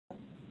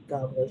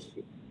God bless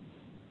you.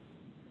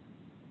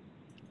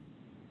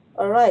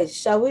 All right,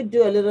 shall we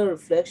do a little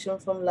reflection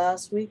from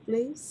last week,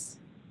 please?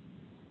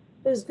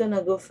 Who's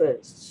gonna go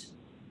first?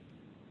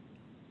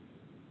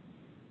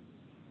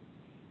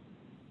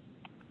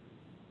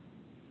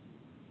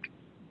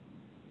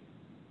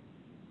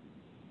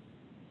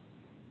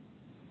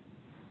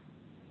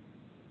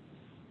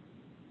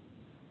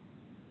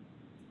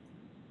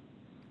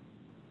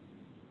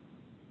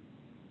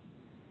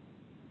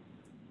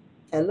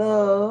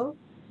 Hello?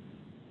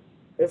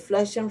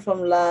 Reflection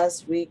from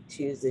last week,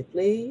 Tuesday,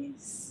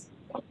 please.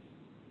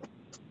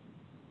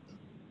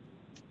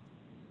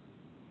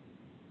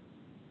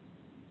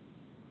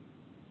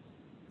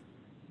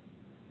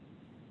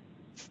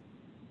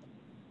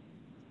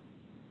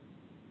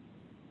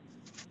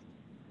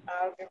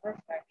 I'll give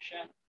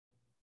reflection.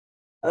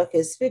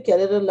 Okay, speak a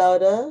little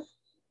louder.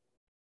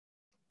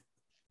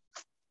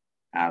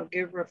 I'll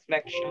give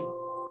reflection.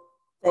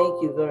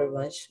 Thank you very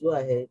much. Go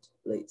ahead,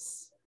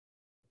 please.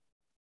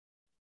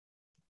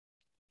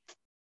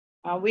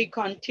 We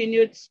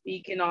continued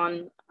speaking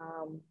on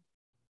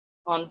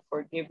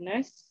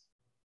forgiveness.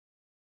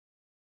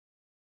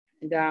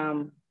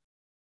 And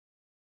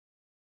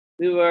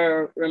we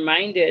were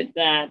reminded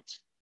that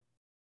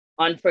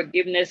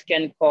unforgiveness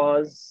can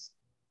cause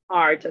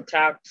heart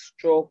attack,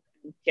 stroke,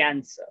 and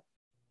cancer.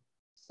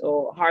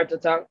 So heart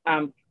attack,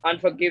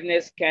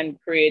 unforgiveness can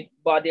create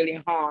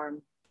bodily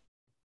harm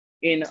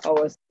in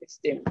our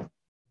system.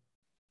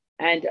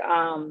 And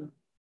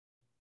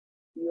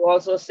you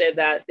also said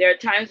that there are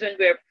times when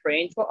we're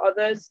praying for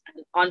others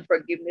and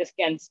unforgiveness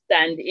can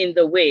stand in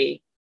the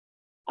way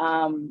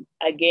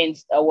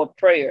against our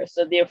prayer.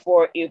 So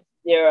therefore, if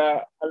there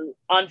are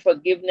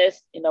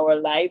unforgiveness in our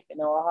life, in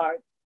our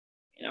heart,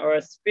 in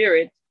our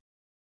spirit,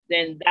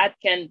 then that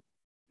can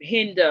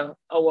hinder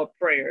our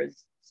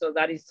prayers. So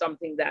that is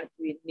something that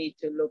we need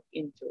to look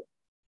into.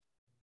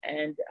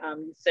 And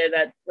you said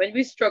that when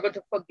we struggle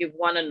to forgive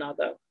one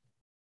another,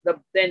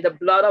 then the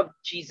blood of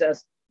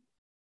Jesus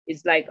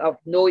is like of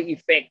no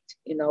effect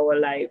in our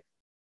life.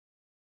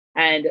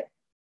 And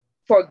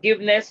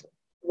forgiveness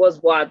was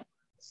what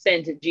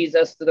sent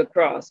Jesus to the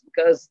cross,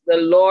 because the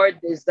Lord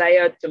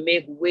desired to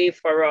make way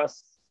for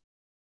us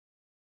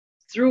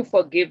through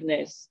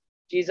forgiveness.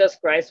 Jesus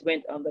Christ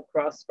went on the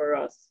cross for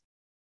us.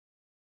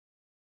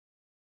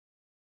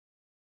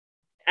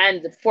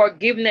 And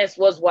forgiveness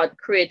was what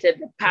created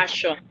the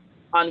passion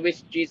on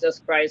which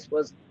Jesus Christ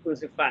was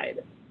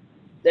crucified.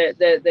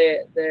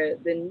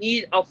 The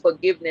need of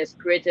forgiveness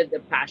created the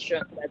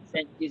passion that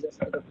sent Jesus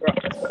to the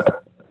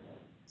cross.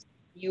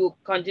 You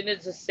continue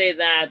to say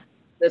that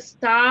the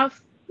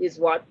staff is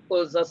what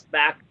pulls us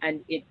back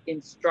and it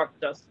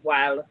instructs us,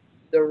 while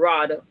the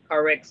rod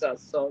corrects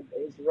us. So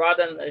his rod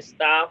and the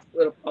staff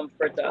will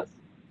comfort us.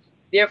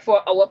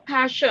 Therefore, our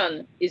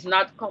passion is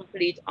not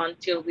complete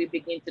until we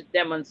begin to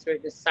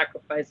demonstrate the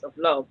sacrifice of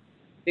love,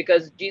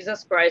 because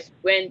Jesus Christ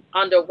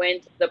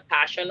underwent the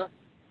passion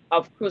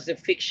of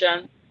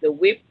crucifixion, the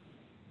whip,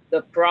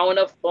 the crown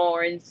of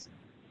thorns,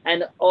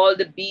 and all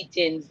the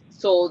beatings,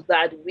 so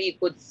that we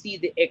could see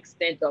the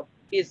extent of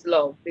his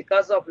love.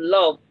 Because of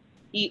love,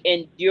 he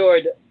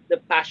endured the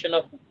passion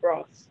of the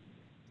cross.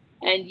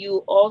 And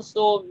you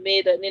also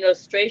made an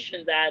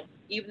illustration that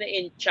even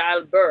in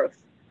childbirth,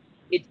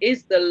 it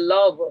is the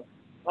love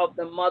of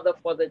the mother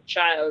for the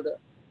child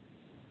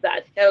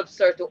that helps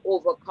her to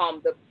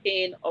overcome the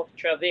pain of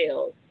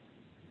travail.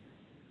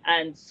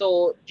 And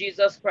so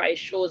Jesus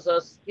Christ shows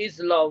us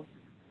his love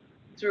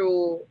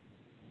through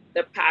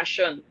the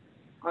passion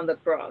on the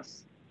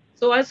cross.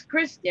 So as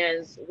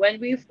Christians, when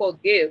we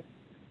forgive,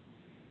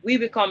 we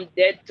become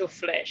dead to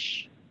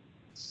flesh.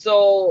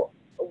 So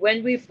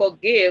when we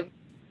forgive,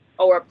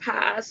 our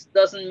past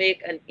doesn't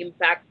make an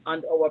impact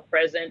on our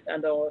present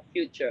and our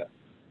future.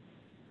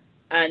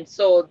 And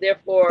so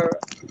therefore,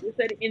 you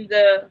said in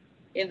the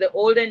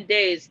olden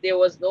days there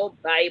was no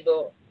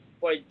Bible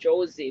for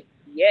Joseph,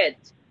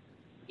 yet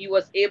he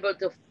was able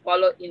to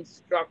follow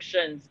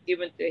instructions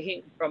given to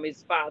him from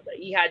his father.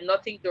 He had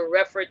nothing to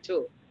refer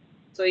to.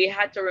 So he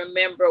had to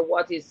remember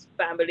what his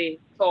family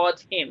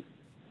taught him.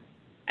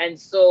 And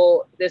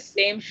so the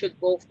same should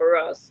go for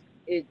us.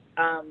 The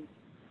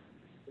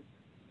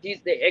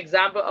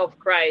example of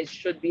Christ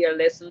should be a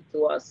lesson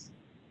to us.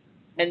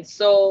 And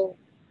so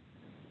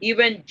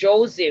even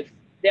Joseph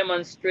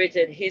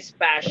demonstrated his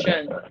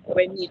passion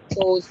when he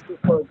chose to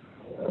forgive.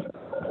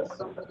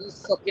 Somebody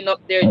sucking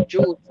up their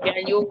juice.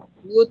 Can you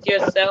mute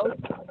yourself?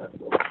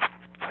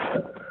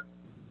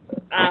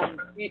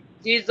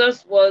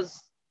 Jesus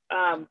was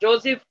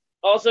Joseph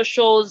also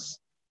shows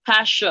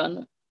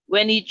passion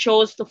when he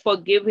chose to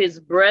forgive his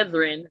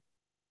brethren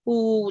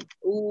who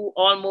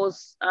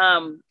almost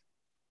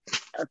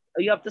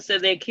you have to say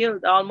they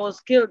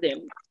almost killed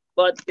him,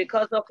 but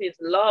because of his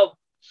love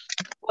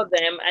for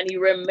them and he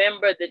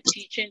remembered the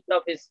teachings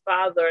of his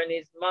father and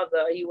his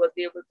mother, he was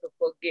able to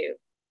forgive.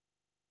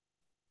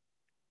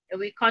 And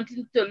we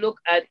continue to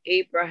look at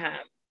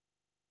Abraham.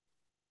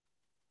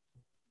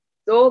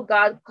 Though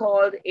God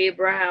called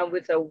Abraham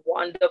with a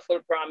wonderful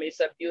promise,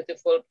 a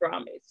beautiful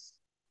promise,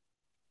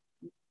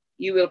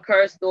 he will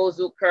curse those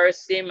who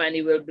curse him, and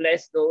he will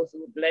bless those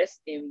who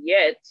bless him.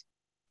 Yet,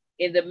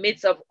 in the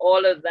midst of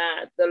all of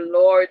that, the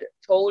Lord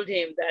told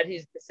him that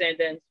his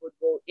descendants would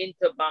go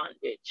into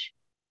bondage.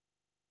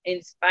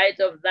 In spite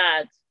of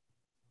that,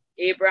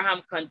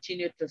 Abraham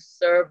continued to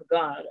serve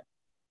God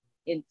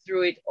in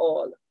through it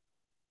all.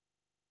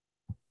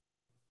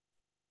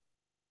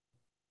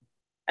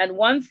 And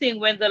one thing,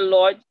 when the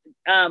Lord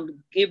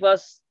give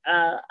us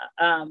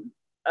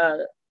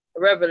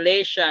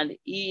revelation,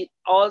 he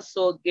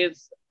also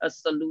gives a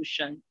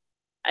solution,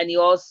 and he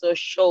also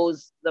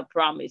shows the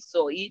promise.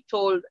 So he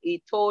told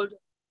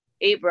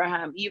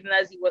Abraham, even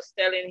as he was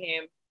telling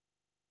him,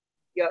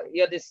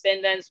 your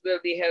descendants will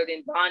be held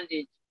in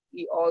bondage,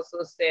 he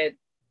also said,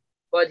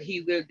 but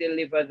he will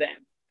deliver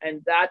them.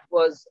 And that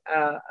was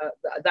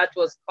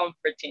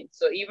comforting.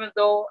 So even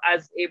though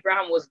as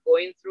Abraham was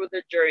going through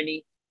the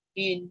journey,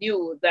 he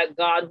knew that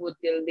God would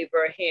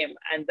deliver him,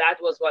 and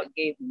that was what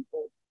gave him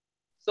hope.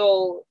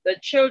 So the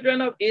children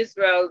of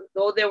Israel,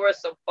 though they were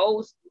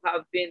supposed to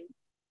have been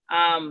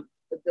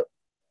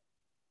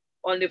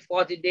only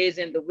 40 days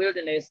in the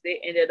wilderness,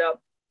 they ended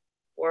up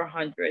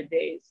 400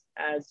 days,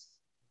 as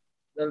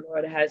the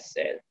Lord has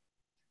said.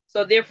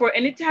 So therefore,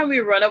 anytime we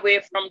run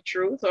away from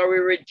truth or we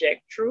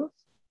reject truth,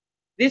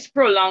 this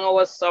prolongs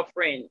our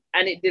suffering,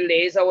 and it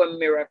delays our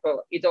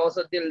miracle. It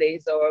also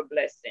delays our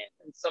blessing.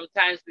 And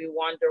sometimes we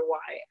wonder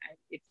why, and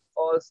it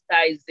all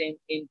ties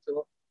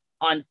into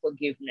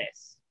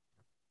unforgiveness.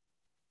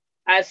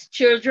 As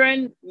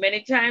children,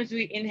 many times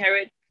we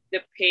inherit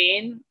the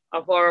pain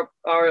of our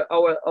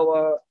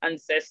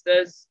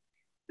ancestors,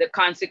 the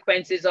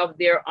consequences of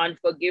their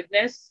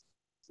unforgiveness.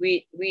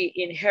 We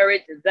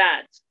inherit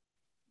that.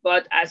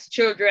 But as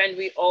children,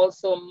 we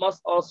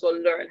must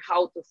learn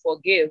how to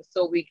forgive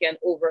so we can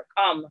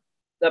overcome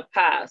the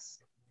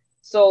past.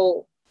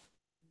 So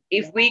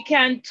if we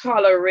can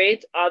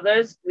tolerate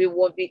others, we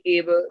won't be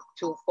able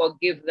to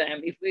forgive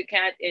them. If we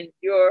can't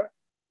endure,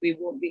 we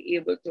won't be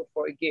able to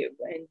forgive.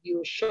 And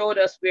you showed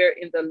us where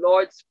in the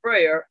Lord's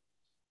Prayer,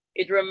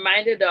 it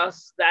reminded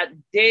us that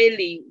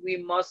daily we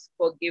must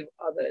forgive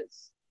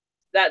others,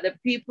 that the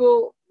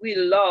people we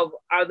love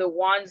are the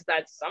ones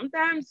that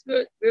sometimes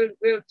will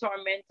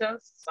torment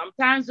us,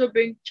 sometimes will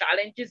bring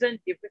challenges and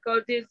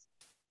difficulties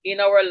in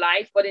our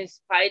life, but in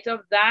spite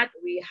of that,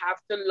 we have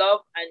to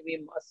love and we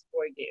must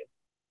forgive,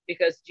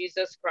 because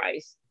Jesus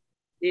Christ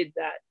did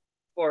that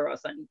for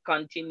us and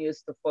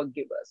continues to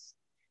forgive us.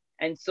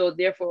 And so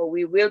therefore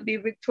we will be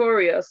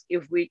victorious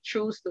if we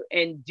choose to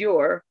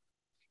endure,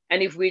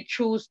 and if we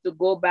choose to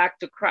go back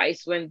to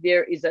Christ when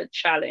there is a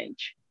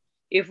challenge.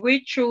 If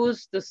we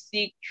choose to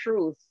seek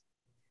truth,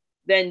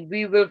 then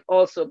we will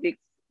also be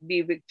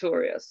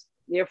victorious.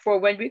 Therefore,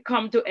 when we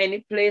come to any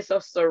place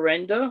of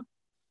surrender,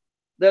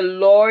 the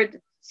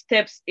Lord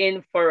steps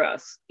in for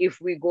us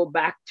if we go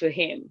back to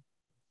him.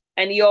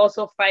 And he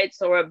also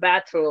fights our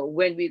battle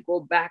when we go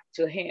back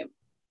to him.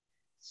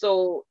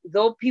 So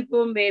though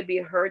people may be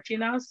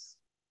hurting us,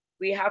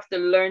 we have to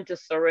learn to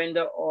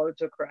surrender all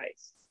to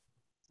Christ.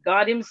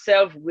 God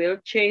himself will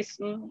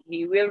chasten,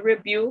 he will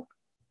rebuke,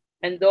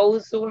 and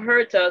those who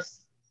hurt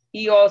us,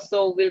 he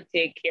also will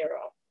take care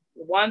of.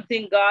 One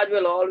thing God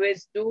will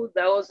always do,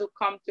 those who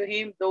come to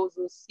him, those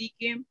who seek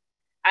him,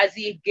 as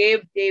he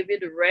gave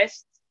David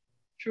rest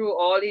through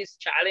all his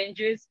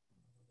challenges,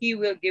 he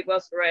will give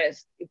us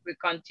rest if we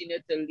continue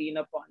to lean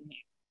upon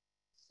him.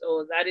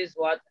 So that is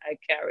what I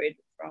carried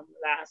from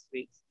last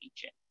week's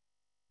teaching.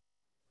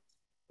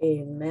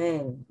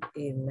 Amen,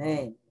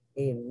 amen,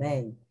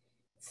 amen.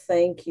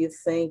 Thank you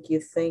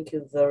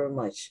very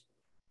much.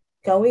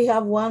 Can we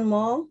have one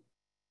more?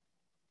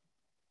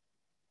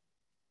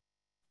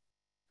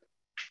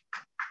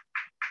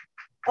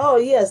 Oh,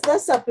 yes,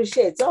 let's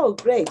appreciate. Oh,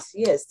 great.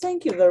 Yes,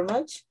 thank you very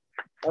much.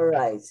 All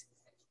right.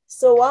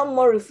 So one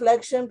more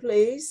reflection,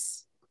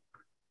 please.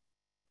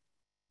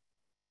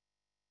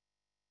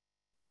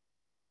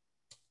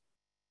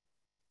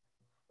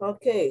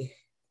 Okay.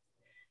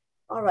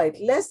 All right,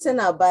 let's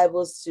turn our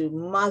Bibles to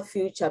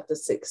Matthew chapter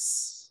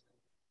 6.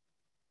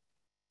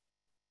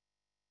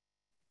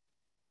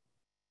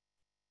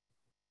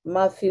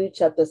 Matthew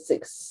chapter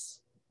 6.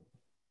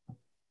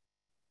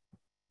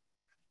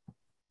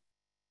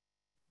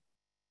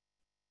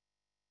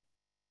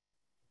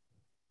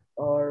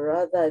 Or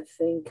rather, I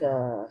think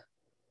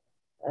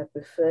I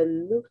prefer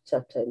Luke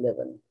chapter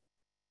 11.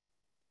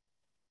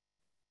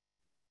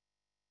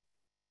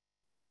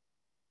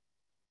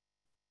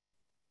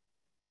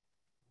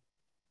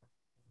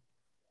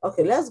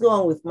 Okay, let's go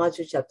on with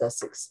Matthew chapter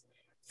 6.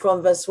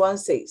 From verse 1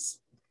 says,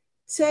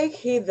 take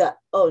heed that,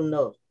 oh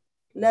no,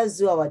 let's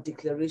do our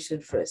declaration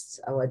first.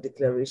 Our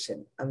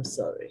declaration, I'm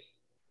sorry.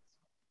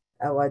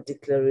 Our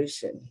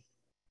declaration.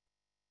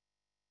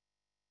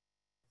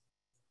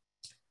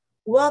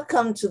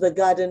 Welcome to the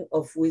Garden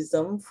of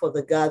Wisdom for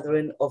the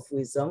Gathering of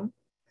Wisdom.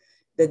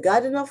 The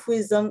Garden of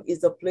Wisdom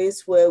is a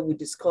place where we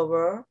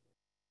discover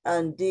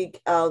and dig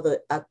out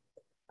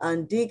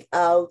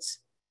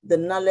the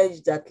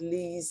knowledge that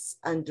leads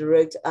and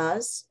directs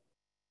us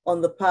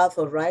on the path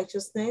of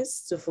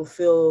righteousness to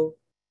fulfill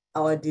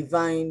our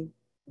divine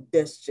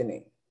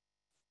destiny.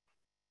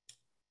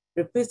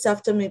 Repeat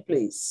after me,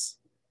 please.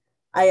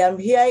 I am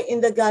here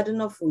in the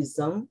garden of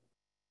wisdom.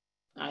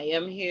 I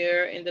am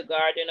here in the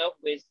garden of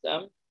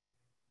wisdom.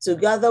 To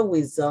gather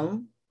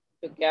wisdom.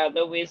 To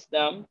gather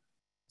wisdom.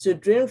 To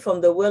drink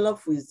from the well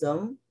of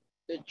wisdom.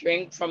 To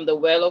drink from the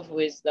well of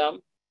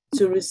wisdom.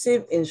 To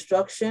receive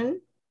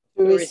instruction.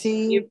 To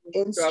receive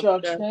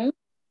instruction.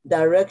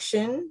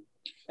 Direction.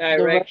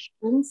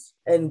 Directions.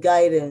 And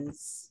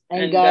guidance.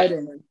 And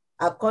guidance.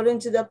 According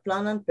to the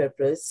plan and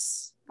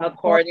purpose.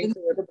 According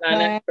to the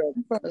plan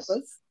and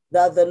purpose.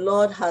 That the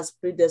Lord has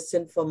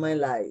predestined for my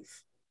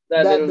life.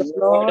 That the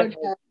Lord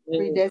has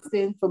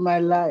predestined for my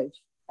life.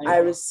 I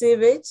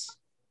receive it.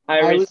 I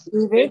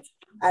receive it.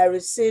 I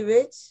receive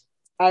it.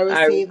 I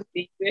receive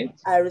it.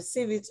 I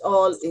receive it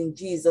all in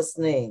Jesus'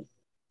 name.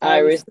 I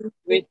receive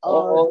it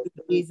all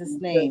in Jesus'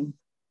 name.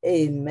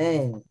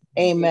 Amen.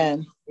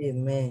 Amen.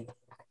 Amen.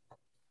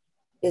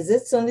 Is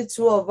it only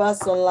 2 of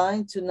us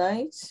online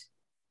tonight?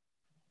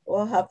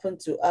 What happened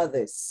to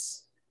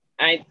others?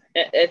 I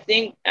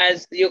think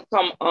as you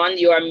come on,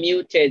 you are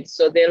muted,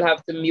 so they'll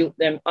have to unmute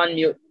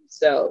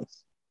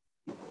themselves.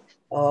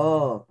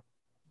 Oh,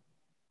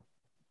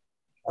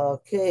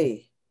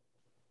 okay.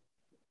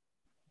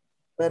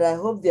 But I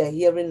hope they're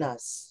hearing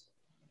us.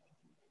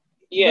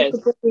 Yes.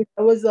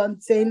 I was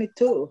saying it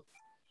too.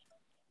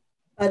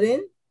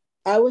 Pardon?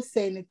 I was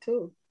saying it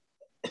too.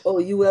 Oh,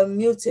 you were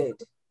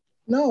muted.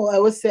 No, I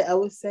was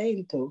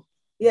saying too.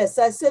 Yes,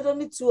 I said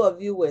only 2 of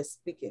you were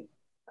speaking.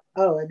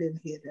 Oh, I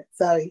didn't hear that.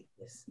 Sorry.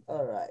 Yes.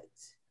 All right.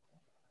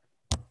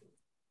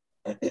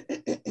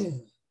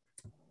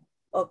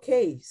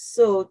 Okay,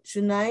 so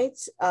tonight,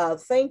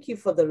 thank you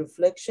for the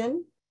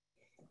reflection.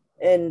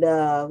 And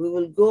we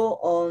will go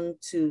on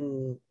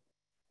to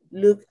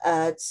look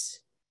at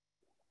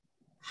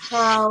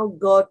how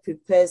God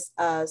prepares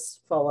us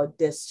for our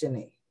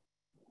destiny.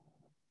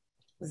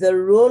 The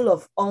role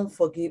of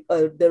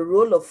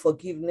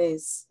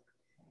forgiveness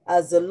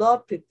as the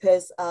Lord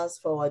prepares us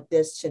for our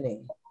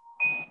destiny.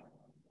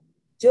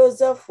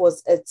 Joseph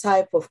was a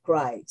type of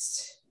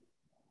Christ.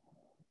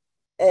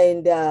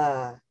 And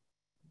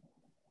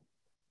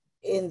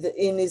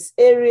in his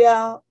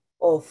area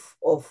of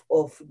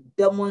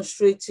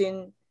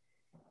demonstrating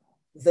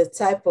the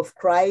type of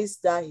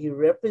Christ that he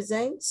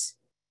represents,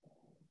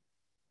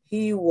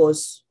 he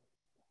was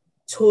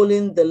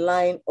tolling the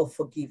line of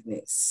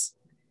forgiveness.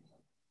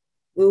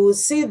 We will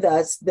see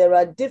that there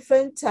are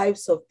different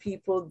types of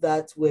people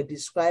that were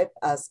described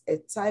as a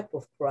type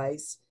of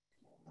Christ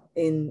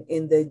in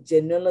the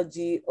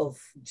genealogy of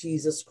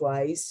Jesus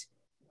Christ,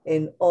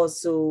 and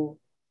also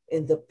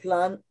in the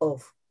plan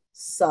of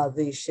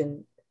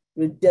salvation,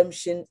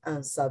 redemption,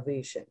 and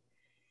salvation.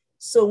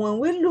 So when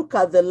we look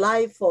at the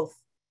life of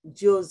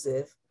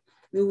Joseph,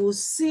 we will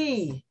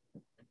see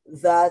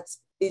that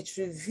it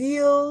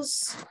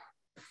reveals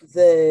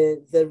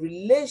the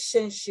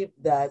relationship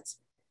that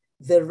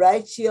the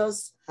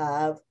righteous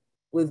have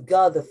with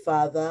God the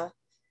Father,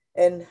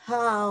 and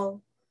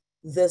how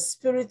the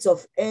spirit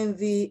of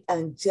envy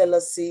and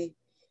jealousy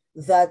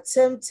that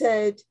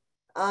tempted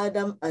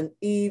Adam and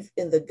Eve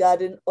in the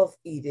Garden of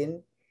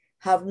Eden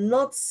have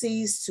not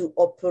ceased to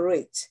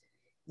operate.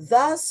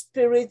 That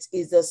spirit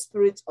is the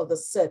spirit of the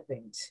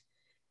serpent.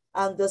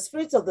 And the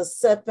spirit of the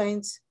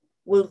serpent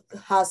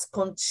has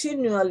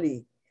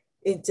continually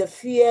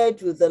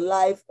interfered with the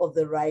life of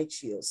the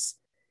righteous.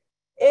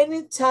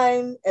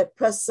 Anytime a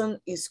person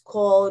is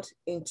called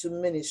into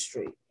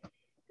ministry,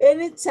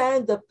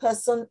 anytime the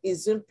person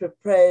isn't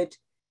prepared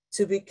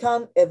to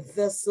become a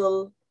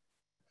vessel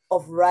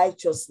of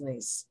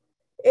righteousness,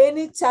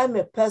 anytime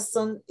a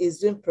person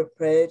isn't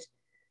prepared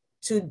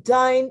to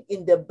dine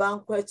in the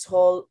banquet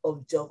hall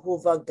of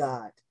Jehovah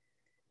God,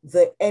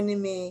 the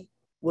enemy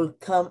will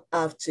come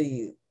after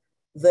you.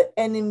 The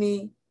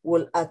enemy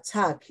will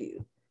attack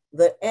you.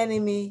 The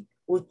enemy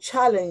will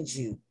challenge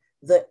you.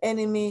 The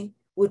enemy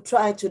will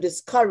try to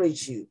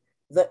discourage you.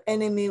 The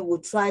enemy will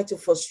try to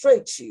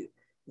frustrate you.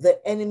 The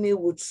enemy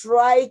will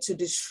try to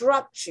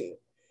distract you.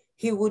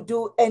 He will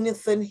do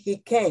anything he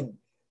can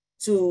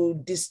to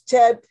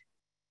disturb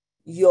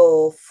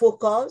your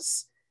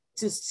focus,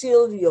 to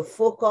steal your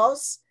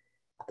focus,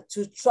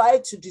 to try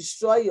to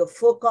destroy your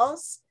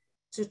focus,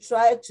 to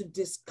try to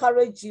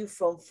discourage you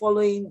from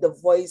following the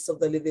voice of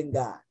the living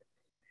God.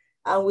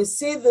 And we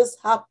see this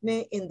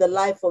happening in the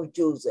life of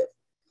Joseph.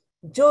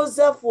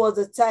 Joseph was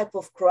a type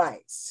of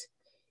Christ,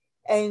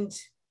 and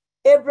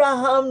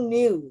Abraham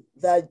knew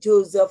that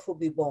Joseph would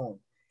be born.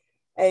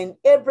 And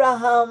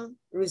Abraham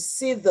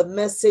received the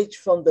message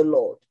from the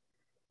Lord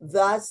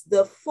that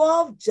the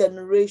 4th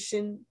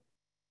generation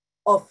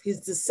of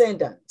his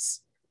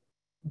descendants,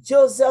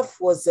 Joseph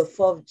was the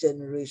 4th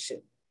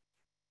generation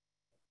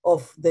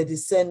of the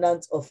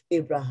descendants of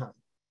Abraham.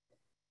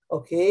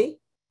 Okay,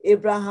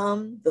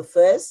 Abraham the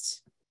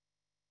first,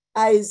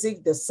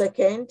 Isaac the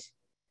second,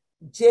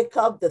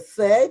 Jacob the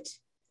third,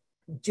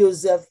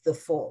 Joseph the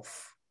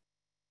 4th.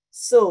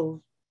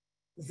 So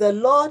the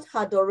Lord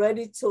had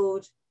already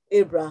told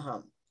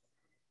Abraham,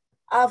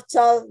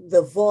 after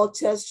the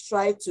vultures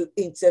tried to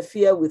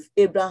interfere with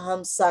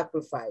Abraham's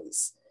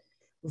sacrifice.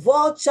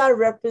 Vulture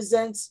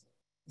represents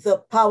the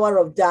power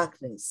of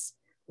darkness.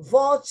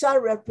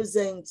 Vulture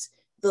represents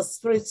the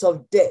spirit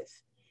of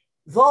death.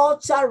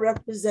 Vulture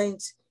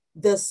represents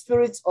the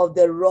spirit of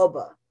the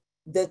robber,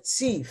 the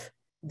thief,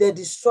 the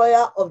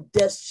destroyer of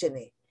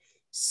destiny.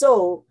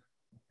 So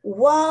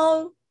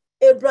while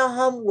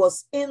Abraham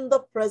was in the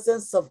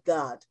presence of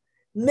God,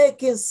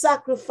 making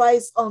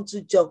sacrifice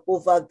unto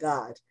Jehovah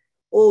God,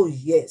 oh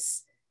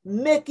yes,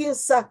 making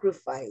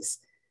sacrifice,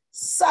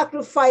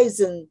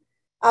 sacrificing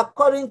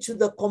according to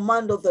the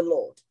command of the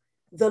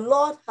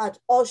Lord had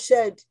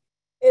ushered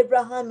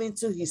Abraham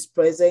into his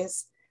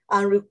presence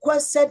and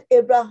requested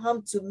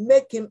Abraham to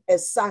make him a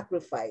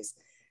sacrifice.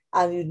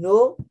 And you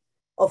know,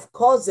 of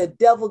course, the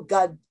devil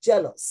got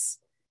jealous.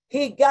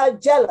 He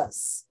got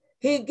jealous.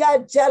 He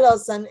got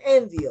jealous and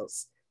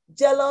envious.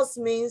 Jealous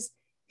means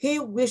he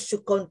wished to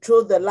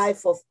control the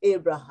life of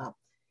Abraham.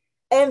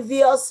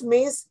 Envious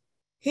means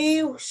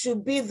he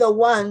should be the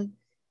one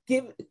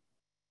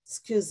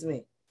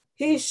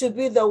he should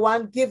be the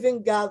one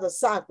giving God the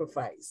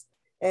sacrifice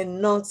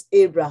and not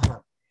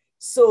Abraham.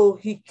 So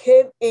he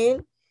came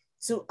in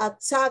to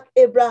attack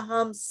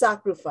Abraham's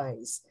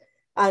sacrifice,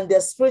 and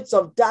the spirit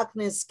of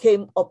darkness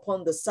came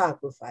upon the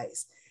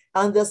sacrifice,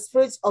 and the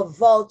spirit of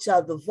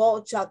the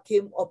vulture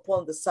came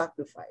upon the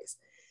sacrifice.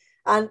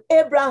 And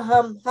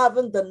Abraham,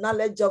 having the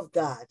knowledge of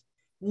God,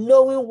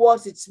 knowing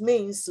what it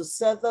means to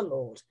serve the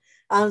Lord,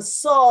 and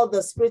saw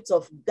the spirit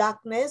of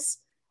darkness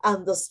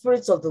and the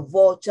spirit of the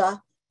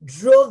vulture,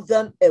 drove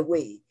them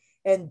away.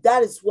 And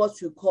that is what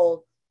we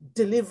call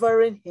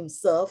delivering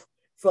himself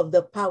from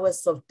the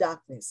powers of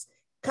darkness,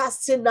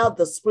 casting out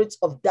the spirit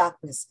of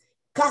darkness,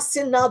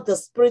 casting out the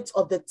spirit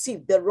of the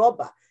thief, the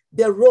robber,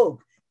 the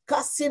rogue,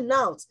 casting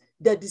out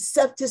the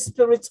deceptive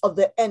spirit of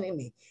the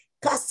enemy,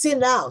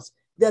 casting out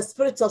the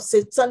spirit of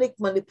satanic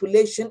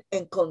manipulation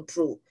and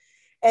control.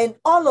 And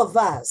all of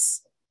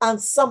us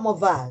and some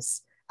of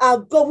us are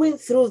going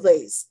through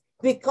this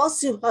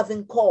because you have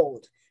been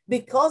called,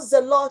 because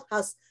the Lord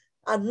has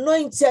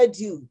anointed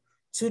you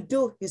to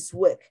do his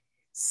work.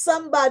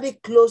 Somebody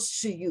close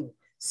to you,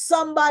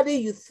 somebody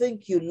you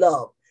think you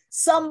love,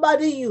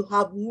 somebody you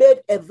have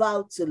made a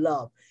vow to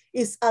love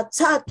is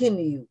attacking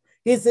you,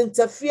 he's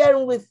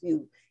interfering with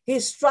you,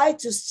 he's trying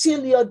to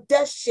steal your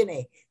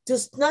destiny, to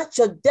snatch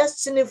your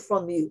destiny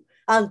from you,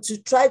 and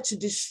to try to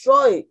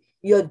destroy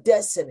your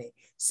destiny.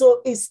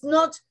 So it's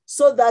not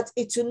so that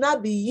it will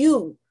not be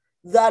you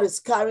that is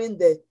carrying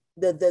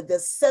the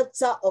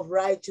scepter of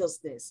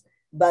righteousness,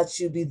 but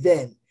you be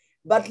them.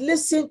 But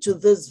listen to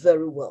this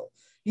very well.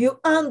 You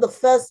aren't the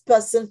first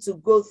person to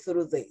go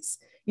through this.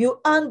 You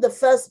aren't the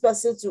first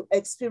person to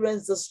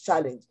experience this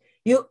challenge.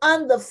 You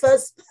aren't the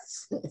first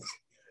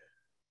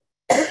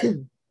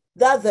person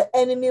that the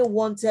enemy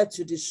wanted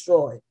to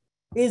destroy.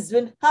 It's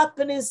been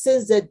happening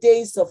since the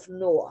days of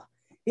Noah.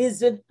 It's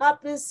been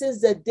happening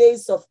since the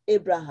days of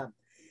Abraham.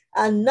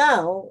 And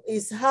now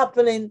it's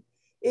happening.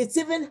 It's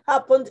even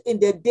happened in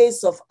the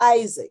days of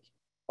Isaac,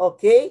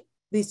 okay?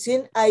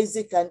 Between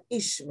Isaac and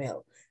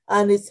Ishmael.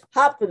 And it's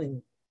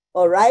happening,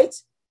 all right?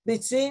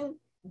 Between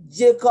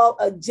Jacob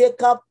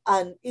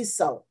and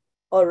Esau,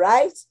 all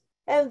right?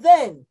 And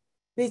then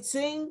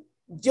between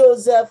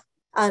Joseph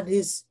and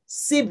his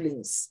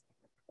siblings,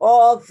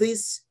 all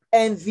these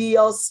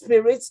envious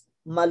spirits,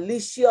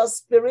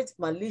 malicious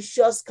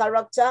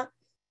character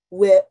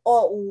were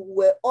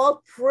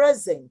all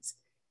present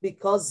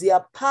because they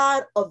are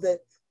part of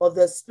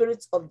the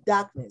spirit of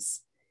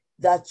darkness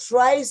that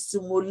tries to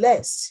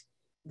molest,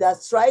 that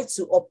tries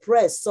to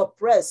oppress,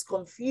 suppress,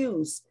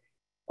 confuse,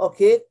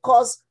 okay,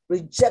 cause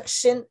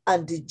rejection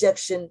and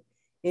dejection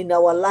in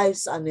our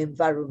lives and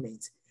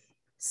environment.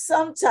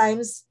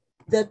 Sometimes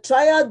the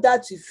trial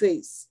that we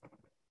face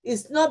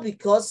is not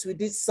because we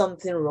did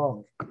something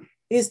wrong.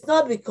 It's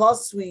not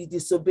because we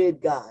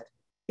disobeyed God.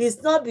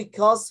 It's not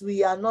because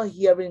we are not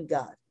hearing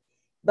God,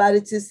 but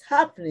it is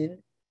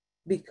happening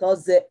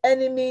because the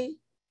enemy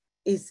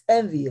is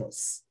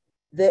envious.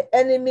 The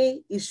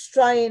enemy is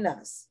trying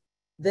us.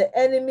 The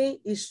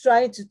enemy is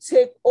trying to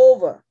take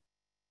over.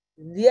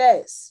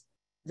 Yes,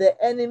 the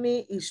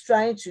enemy is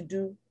trying to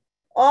do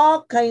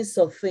all kinds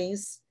of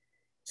things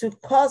to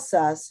cause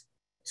us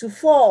to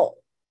fall,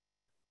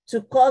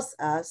 to cause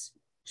us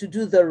to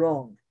do the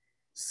wrong.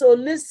 So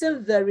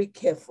listen very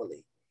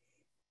carefully.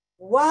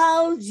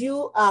 While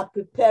you are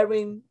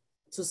preparing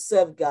to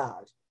serve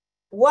God,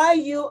 while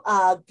you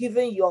are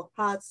giving your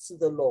hearts to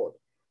the Lord,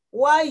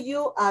 while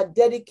you are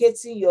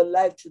dedicating your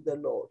life to the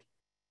Lord,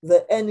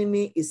 the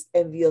enemy is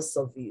envious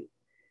of you.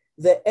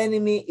 The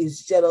enemy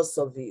is jealous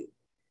of you.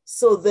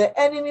 So the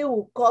enemy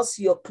will cause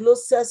your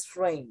closest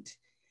friend,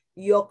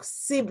 your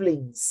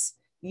siblings,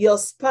 your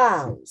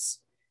spouse,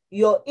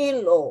 your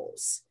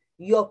in-laws,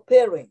 your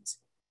parents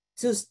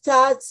to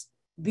start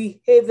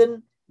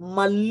behaving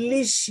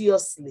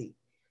maliciously.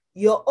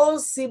 Your own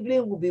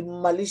sibling will be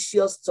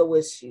malicious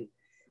towards you,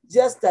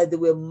 just like they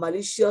were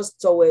malicious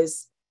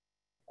towards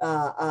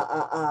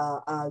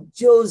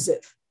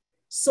Joseph.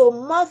 So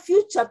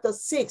Matthew chapter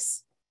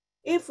 6,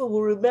 if we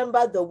will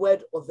remember the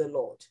word of the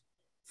Lord,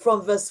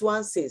 from verse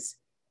 1 says,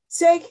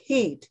 take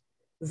heed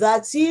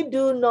that ye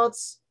do not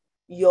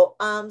your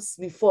alms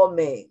before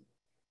men,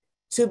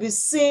 to be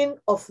seen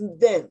of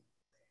them.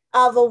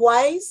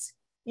 Otherwise,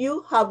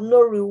 you have no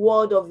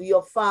reward of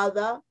your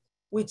Father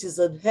which is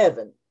in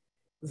heaven.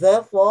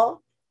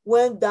 Therefore,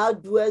 when thou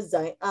doest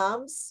thy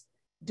alms,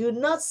 do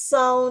not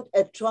sound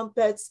a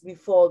trumpet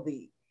before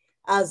thee,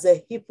 as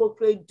the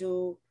hypocrites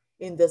do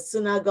in the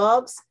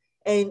synagogues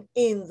and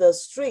in the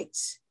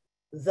streets,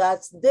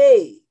 that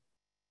they,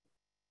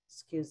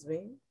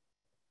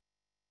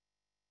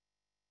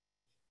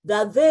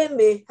 that they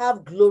may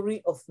have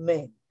glory of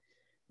men.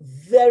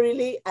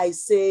 Verily I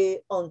say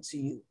unto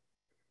you,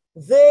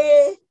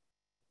 they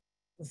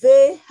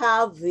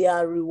have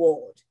their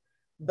reward.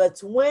 But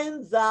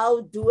when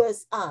thou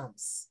doest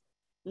alms,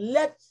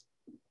 let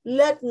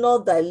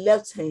not thy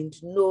left hand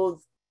know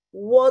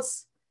what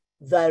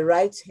thy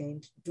right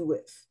hand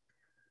doeth,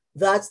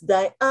 that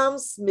thy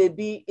alms may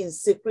be in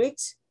secret,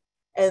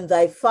 and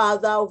thy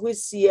Father which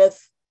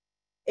seeth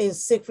in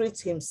secret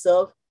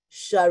himself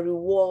shall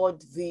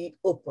reward thee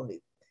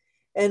openly.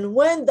 And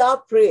when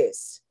thou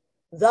prayest,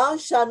 thou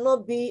shalt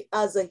not be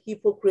as the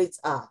hypocrites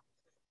are,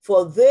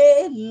 for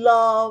they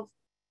love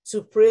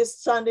to pray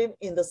standing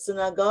in the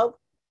synagogue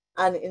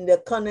and in the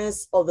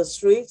corners of the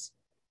streets,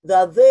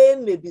 that they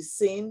may be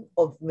seen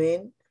of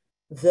men.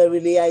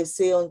 Verily I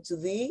say unto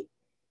thee,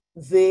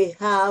 they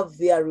have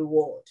their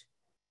reward.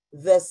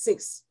 Verse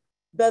 6,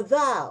 but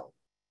thou,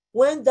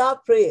 when thou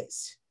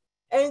prayest,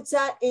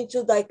 enter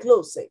into thy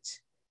closet,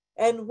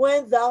 and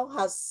when thou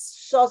hast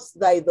shut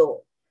thy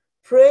door,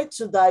 pray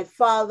to thy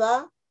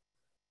Father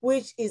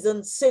which is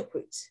in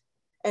secret,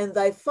 and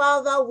thy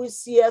Father which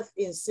seeth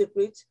in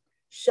secret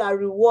shall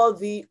reward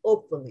thee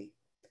openly.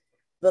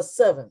 Verse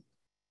 7,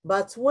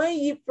 but when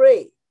ye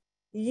pray,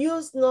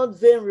 use not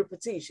vain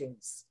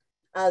repetitions,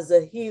 as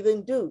the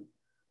heathen do,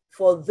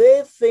 for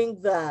they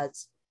think that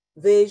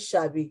they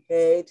shall be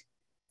heard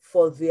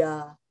for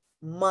their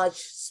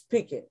much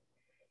speaking.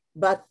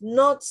 But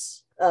not,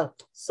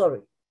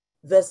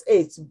 verse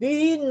 8,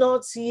 be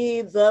not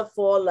ye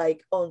therefore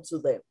like unto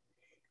them,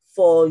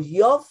 for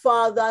your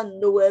Father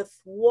knoweth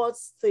what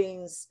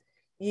things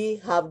ye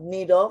have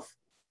need of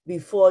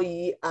before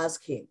ye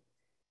ask him.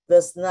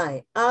 Verse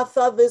 9,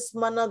 after this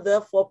manner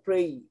therefore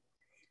pray ye,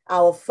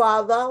 our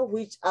Father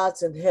which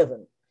art in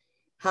heaven,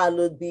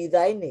 hallowed be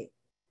thy name.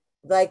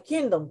 Thy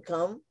kingdom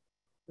come,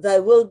 thy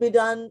will be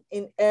done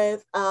in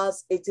earth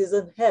as it is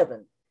in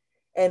heaven.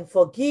 And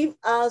forgive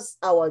us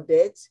our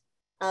debt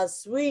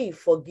as we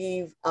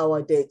forgive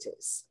our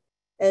debtors.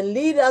 And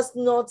lead us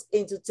not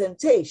into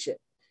temptation,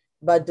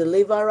 but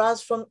deliver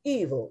us from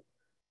evil.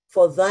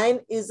 For thine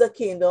is the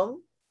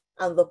kingdom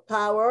and the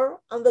power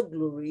and the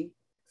glory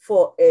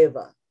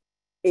forever.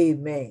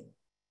 Amen.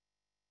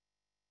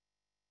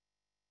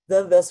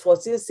 Then verse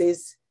 14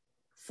 says,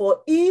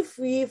 for if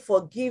we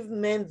forgive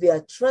men their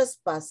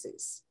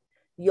trespasses,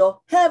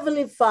 your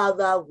heavenly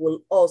Father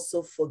will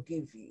also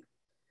forgive you.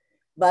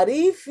 But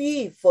if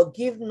ye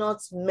forgive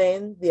not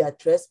men their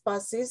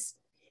trespasses,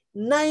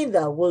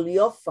 neither will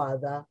your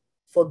Father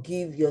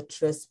forgive your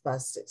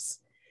trespasses.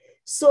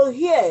 So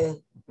here,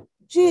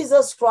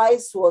 Jesus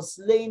Christ was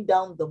laying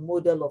down the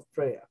model of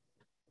prayer.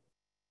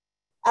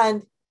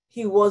 And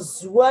he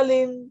was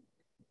dwelling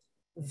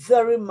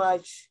very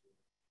much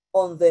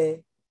on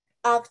the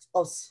act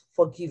of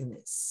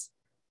forgiveness.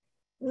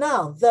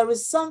 Now, there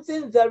is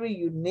something very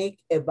unique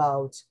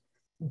about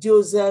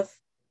Joseph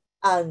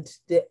and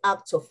the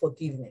act of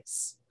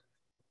forgiveness.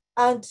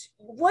 And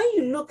when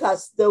you look at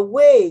the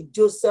way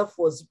Joseph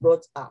was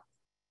brought up,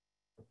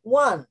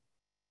 one,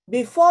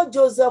 before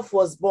Joseph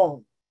was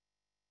born,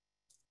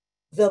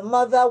 the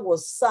mother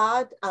was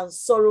sad and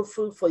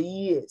sorrowful for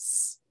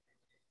years,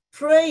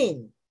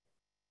 praying,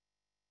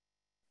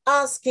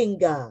 asking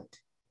God,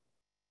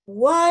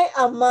 why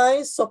am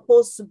I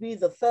supposed to be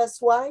the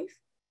first wife?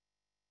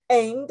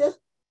 And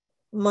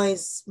my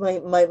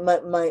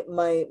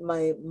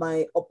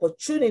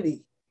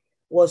opportunity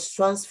was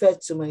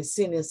transferred to my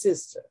senior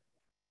sister.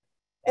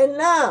 And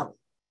now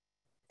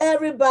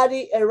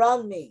everybody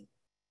around me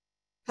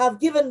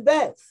have given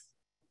birth,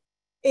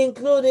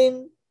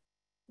 including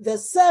the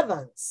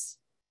servants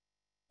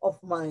of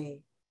my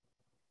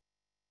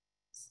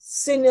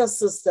senior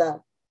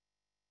sister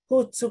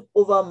who took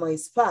over my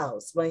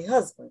spouse, my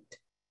husband.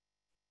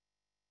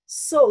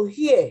 So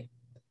here,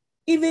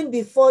 even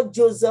before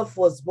Joseph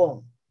was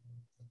born,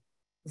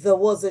 there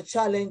was a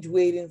challenge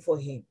waiting for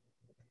him.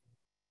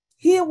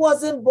 He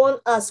wasn't born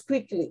as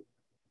quickly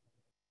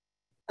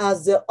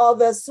as the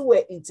others who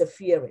were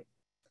interfering.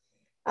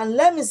 And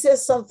let me say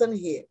something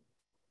here.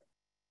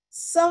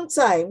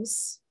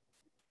 Sometimes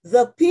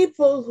the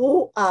people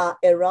who are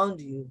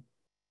around you,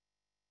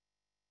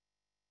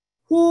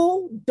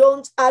 who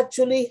don't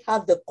actually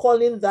have the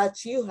calling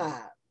that you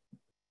have,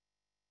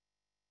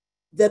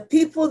 the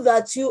people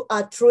that you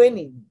are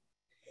training,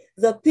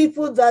 the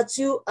people that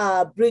you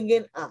are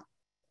bringing up,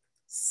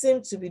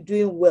 seem to be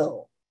doing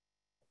well.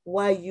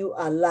 while you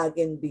are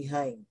lagging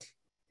behind.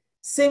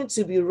 Seem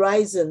to be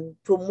rising,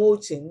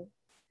 promoting,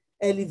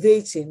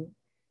 elevating.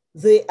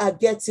 They are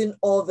getting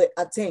all the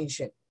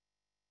attention.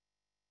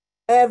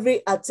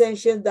 Every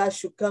attention that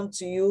should come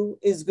to you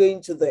is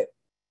going to them.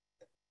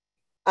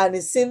 And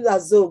it seems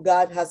as though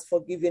God has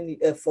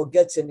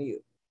forgotten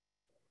you.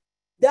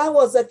 That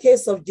was the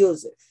case of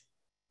Joseph.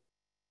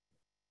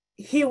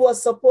 He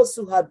was supposed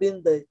to have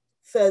been the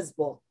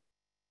firstborn,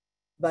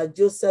 but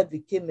Joseph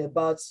became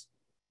about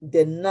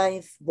the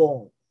ninth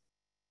born,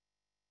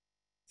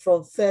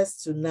 from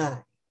first to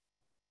nine.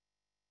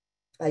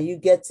 Are you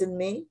getting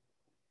me?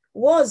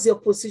 What's your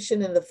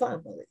position in the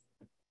family?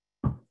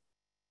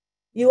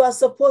 You are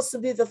supposed to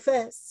be the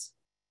first,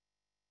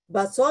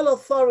 but all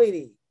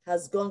authority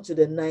has gone to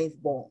the ninth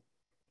born.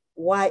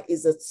 Why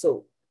is it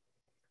so?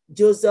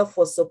 Joseph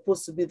was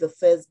supposed to be the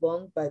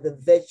firstborn by the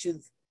virtue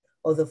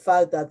of the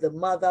fact that the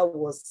mother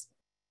was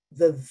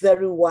the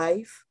very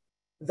wife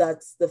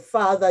that the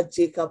father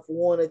Jacob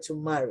wanted to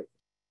marry.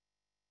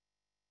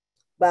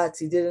 But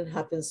it didn't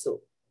happen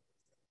so.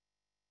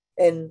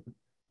 And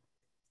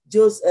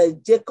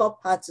Jacob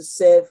had to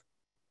serve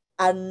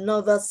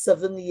another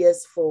 7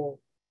 years for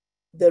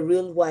the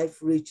real wife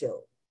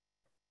Rachel.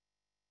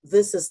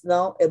 This is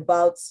now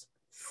about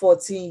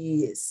 14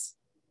 years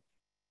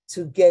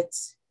to get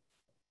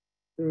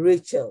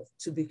Rachel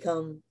to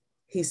become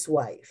his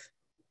wife.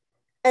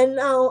 And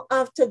now,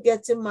 after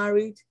getting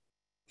married,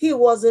 he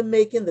wasn't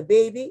making the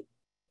baby.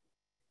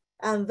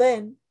 And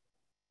then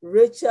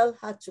Rachel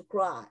had to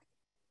cry.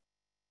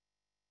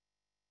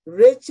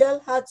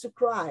 Rachel had to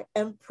cry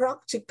and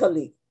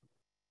practically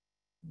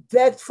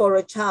begged for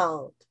a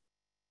child,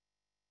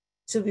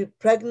 to be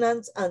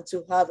pregnant and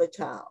to have a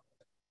child.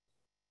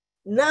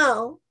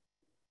 Now,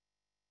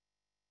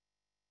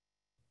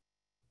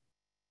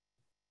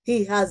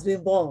 he has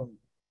been born.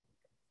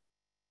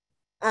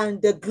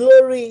 And the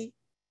glory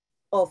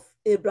of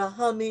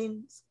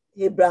Abrahamic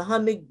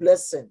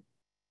blessing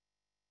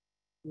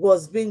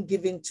was being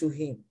given to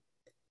him.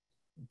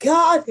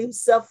 God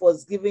himself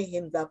was giving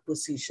him that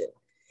position.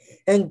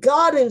 And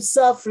God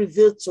himself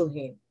revealed to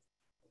him,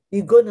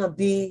 you're going to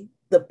be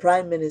the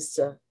prime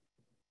minister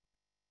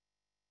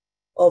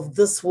of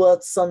this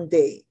world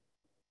someday.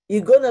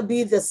 You're going to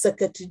be the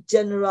Secretary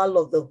General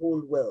of the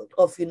whole world,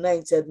 of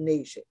United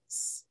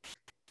Nations.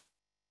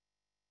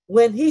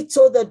 When he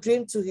told the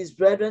dream to his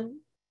brethren,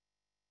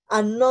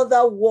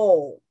 another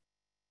war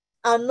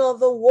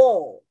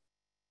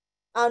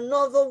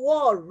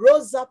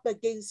rose up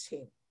against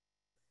him.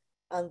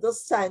 And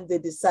this time they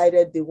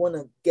decided they want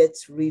to get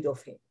rid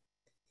of him.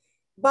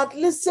 But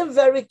listen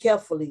very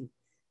carefully.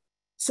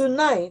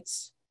 Tonight,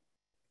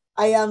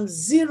 I am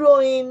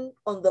zeroing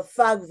on the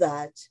fact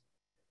that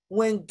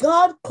when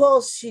God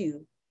calls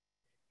you,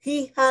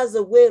 he has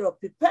a way of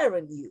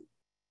preparing you.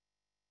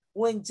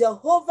 When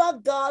Jehovah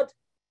God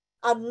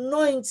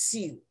anoints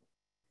you,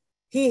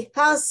 he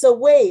has a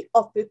way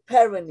of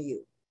preparing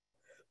you.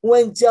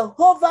 When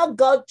Jehovah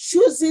God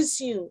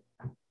chooses you,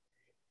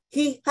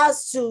 he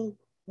has to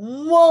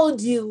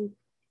mold you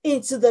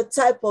into the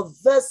type of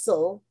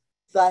vessel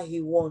that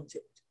he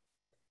wanted.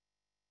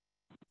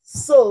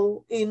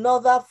 So in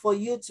order for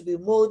you to be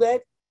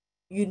molded,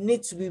 you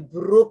need to be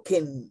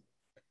broken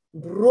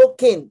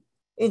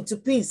into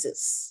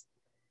pieces.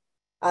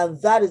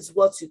 And that is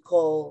what you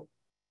call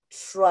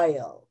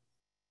trial.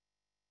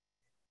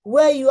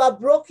 Where you are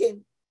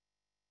broken,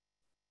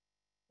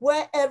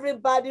 where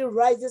everybody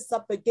rises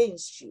up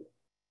against you,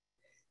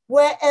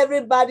 where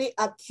everybody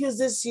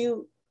accuses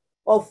you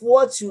of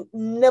what you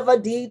never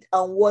did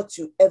and what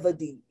you ever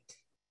did,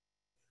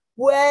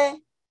 where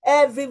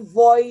every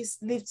voice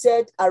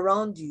lifted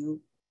around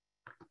you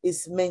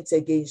is meant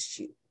against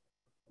you.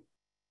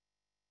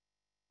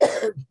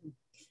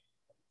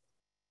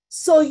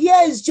 So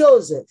here is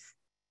Joseph.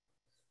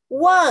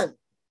 1,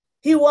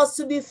 he was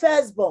to be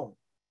firstborn.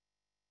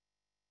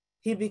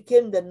 He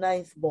became the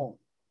ninth born.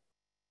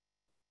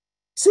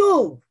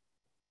 2,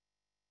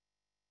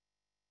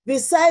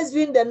 besides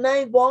being the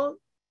ninth born,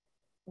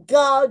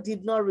 God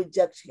did not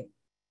reject him.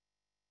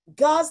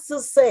 God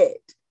still said,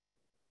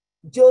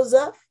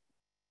 Joseph,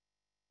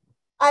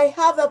 I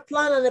have a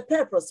plan and a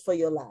purpose for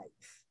your life.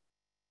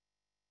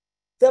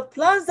 The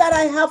plans that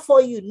I have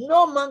for you,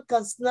 no man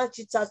can snatch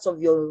it out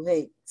of your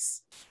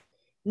hands.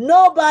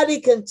 Nobody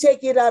can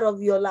take it out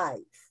of your life.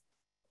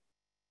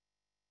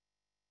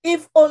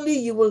 If only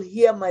you will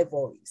hear my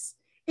voice.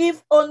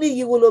 If only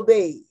you will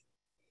obey.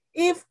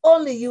 If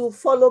only you will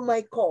follow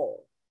my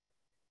call.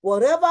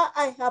 Whatever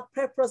I have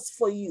purpose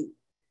for you,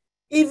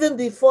 even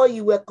before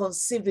you were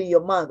conceived in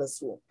your mother's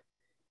womb,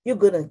 you're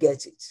going to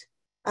get it.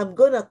 I'm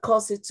going to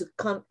cause it to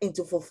come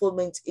into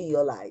fulfillment in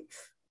your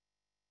life.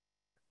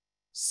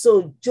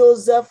 So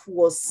Joseph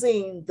was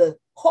seeing the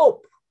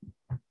hope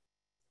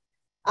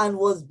and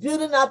was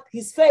building up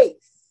his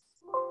faith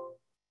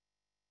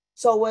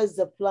towards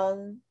the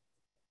plan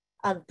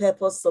and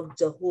purpose of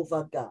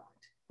Jehovah God.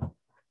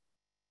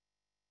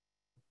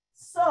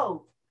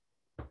 So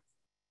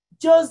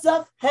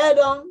Joseph held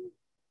on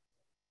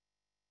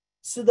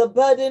to the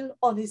burden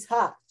on his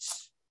heart.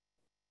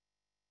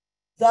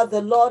 that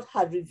the Lord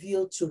had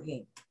revealed to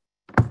him.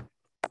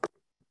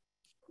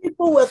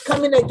 People were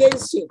coming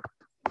against him,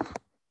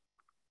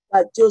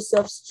 but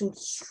Joseph stood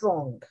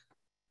strong.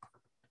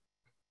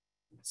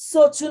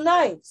 So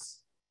tonight,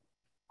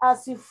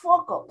 as you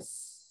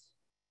focus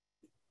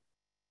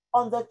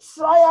on the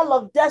trial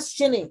of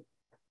destiny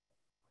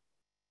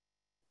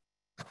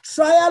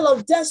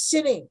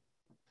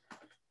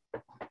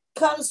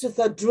comes with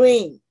a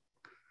dream.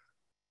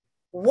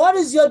 What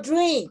is your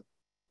dream?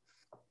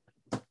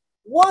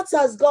 What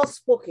has God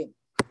spoken?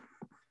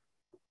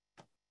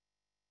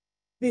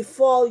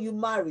 Before you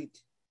married,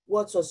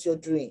 what was your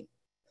dream?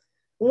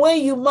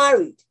 When you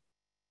married,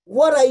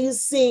 what are you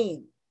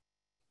seeing?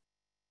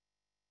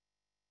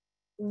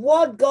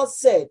 What God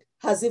said,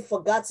 has he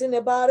forgotten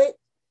about it?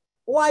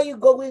 Why are you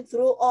going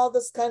through all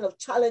this kind of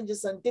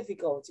challenges and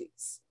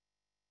difficulties?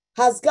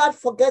 Has God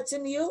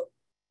forgotten you?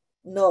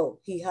 No,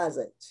 he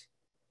hasn't.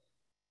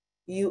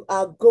 You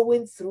are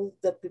going through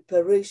the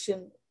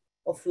preparation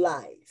of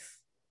life.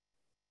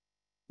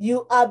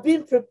 You are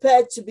being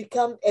prepared to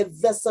become a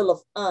vessel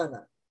of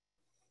honor.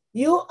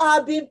 You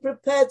are being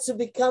prepared to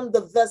become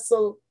the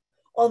vessel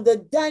on the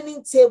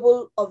dining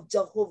table of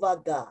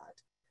Jehovah God.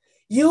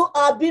 You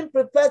are being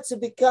prepared to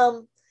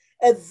become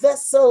a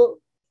vessel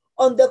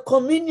on the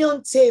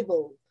communion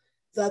table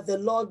that the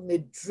Lord may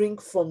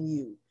drink from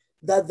you,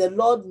 that the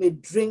Lord may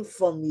drink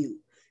from you.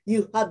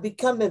 You have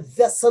become a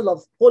vessel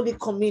of Holy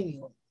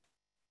Communion.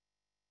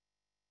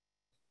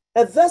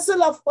 A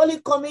vessel of Holy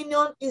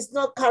Communion is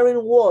not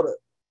carrying water.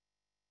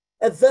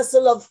 A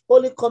vessel of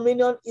Holy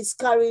Communion is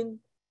carrying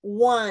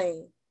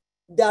wine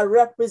that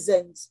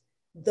represents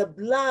the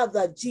blood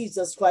that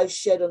Jesus Christ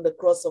shed on the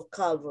cross of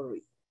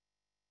Calvary.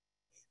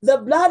 The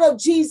blood of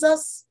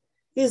Jesus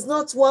is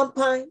not 1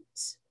 pint,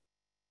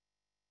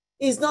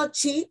 is not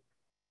cheap,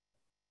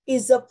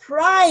 is the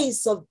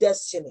price of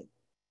destiny.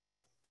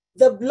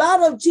 The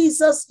blood of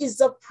Jesus is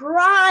the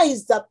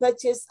price that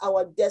purchased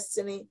our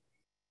destiny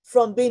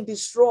from being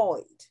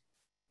destroyed.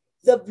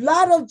 The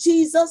blood of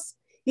Jesus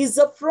is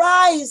the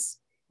price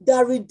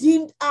that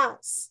redeemed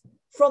us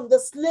from the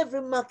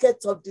slavery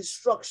market of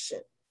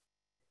destruction,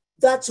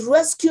 that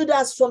rescued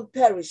us from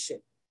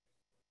perishing.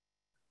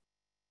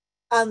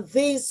 And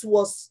this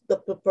was the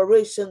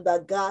preparation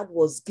that God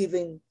was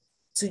giving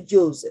to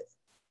Joseph.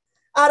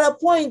 At a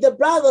point, the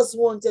brothers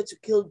wanted to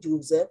kill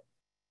Joseph.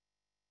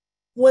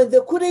 When they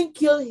couldn't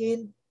kill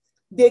him,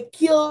 they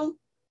killed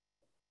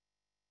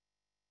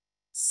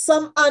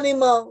some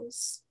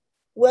animals,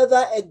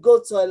 whether a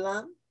goat or a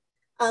lamb,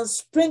 and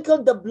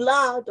sprinkled the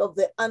blood of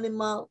the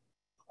animal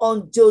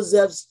on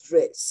Joseph's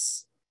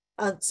dress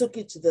and took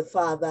it to the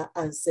father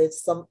and said,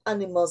 some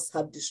animals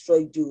have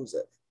destroyed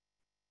Joseph.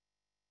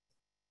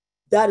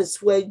 That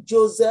is where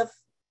Joseph's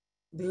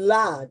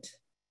blood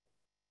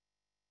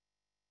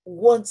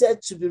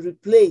wanted to be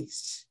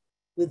replaced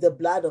with the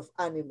blood of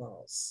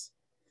animals.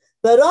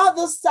 But all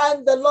this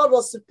time, the Lord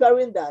was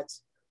preparing that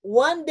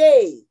one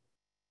day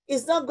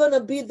it's not going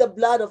to be the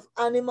blood of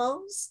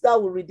animals that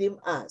will redeem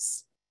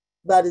us,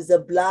 but it's the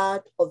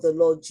blood of the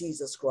Lord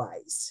Jesus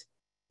Christ.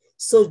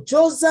 So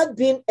Joseph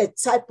being a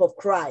type of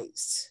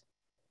Christ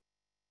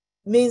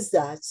means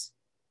that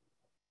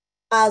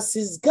as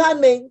his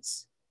garment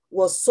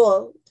was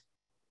soiled,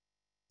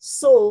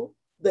 so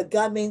the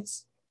garment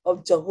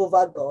of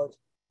Jehovah God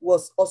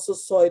was also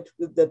soiled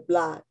with the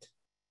blood.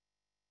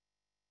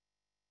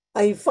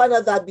 And you find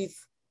out that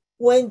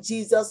when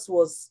Jesus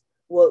was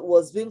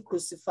being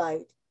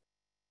crucified,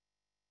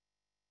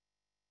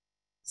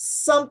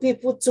 some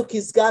people took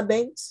his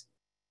garment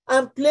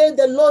and played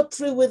the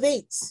lottery with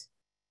it.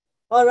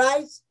 All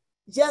right?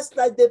 Just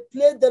like they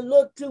played the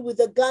lottery with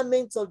the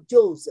garment of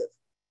Joseph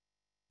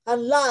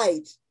and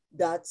lied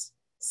that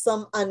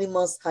some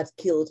animals had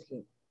killed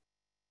him.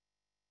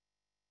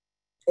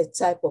 A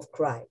type of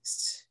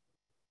Christ.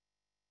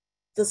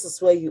 This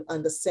is where you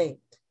understand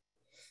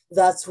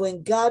that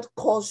when God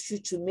calls you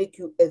to make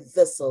you a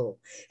vessel,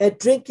 a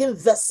drinking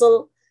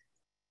vessel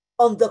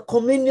on the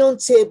communion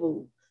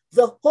table,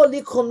 the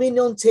Holy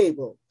Communion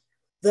table,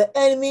 the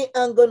enemy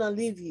ain't gonna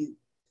leave you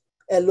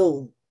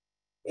alone.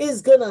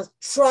 He's gonna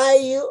try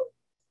you,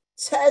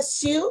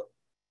 test you,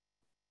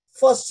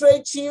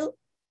 frustrate you,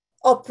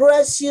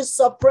 oppress you,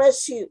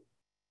 suppress you.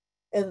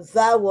 And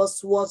that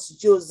was what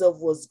Joseph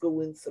was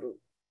going through.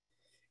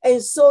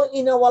 And so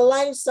in our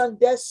lives and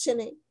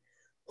destiny,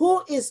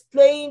 who is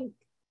gambling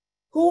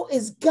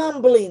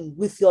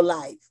with your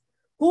life?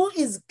 Who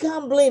is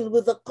gambling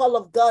with the call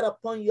of God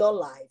upon your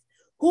life?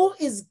 Who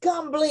is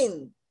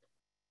gambling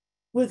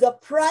with the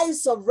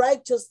price of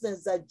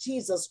righteousness that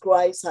Jesus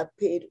Christ had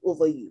paid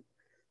over you?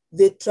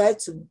 They tried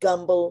to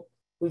gamble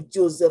with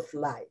Joseph's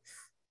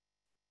life.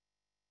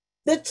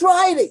 They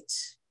tried it.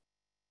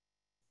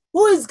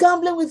 Who is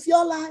gambling with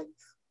your life?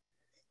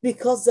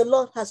 Because the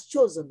Lord has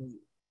chosen you.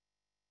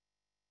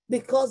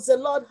 Because the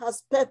Lord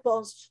has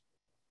purposed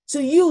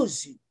to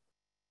use you.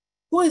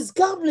 Who is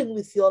gambling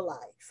with your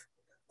life?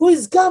 Who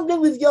is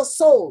gambling with your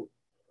soul?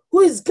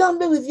 Who is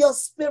gambling with your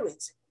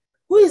spirit?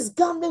 Who is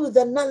gambling with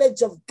the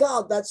knowledge of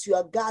God that you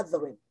are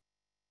gathering?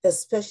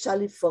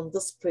 especially from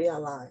this prayer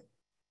line.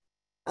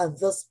 And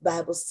this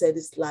Bible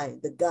studies line,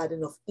 the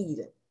Garden of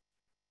Eden.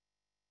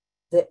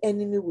 The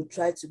enemy will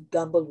try to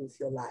gamble with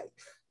your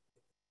life.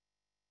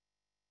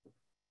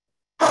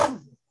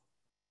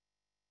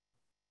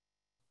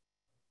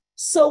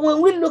 So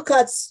when we look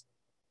at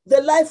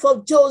the life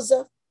of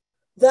Joseph,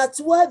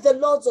 that's where the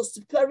Lord was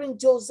preparing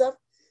Joseph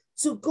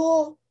to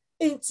go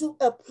into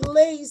a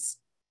place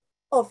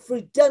of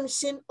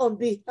redemption on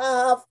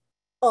behalf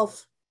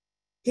of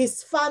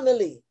his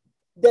family,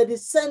 the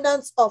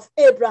descendants of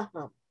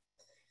Abraham.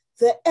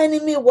 The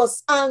enemy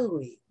was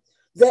angry.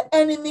 The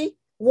enemy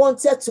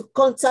wanted to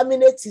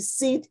contaminate his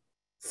seed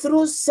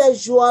through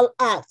sexual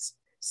acts,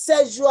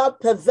 sexual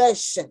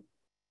perversion,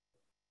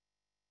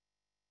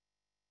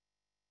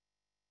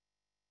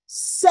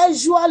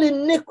 sexual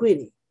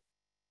iniquity.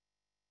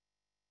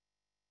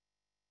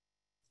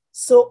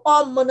 So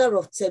all manner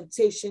of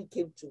temptation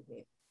came to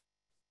him.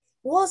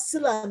 What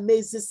still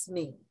amazes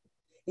me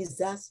is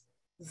that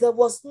there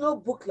was no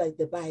book like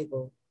the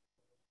Bible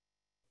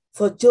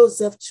for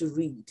Joseph to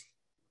read.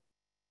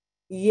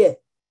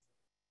 Yet,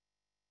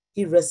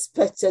 he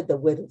respected the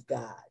word of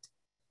God.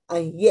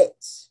 And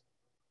yet,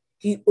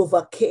 he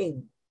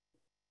overcame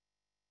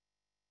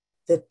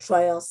the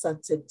trials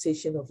and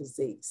temptation of his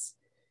days.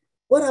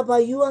 What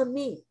about you and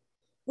me?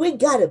 We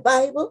got a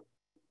Bible.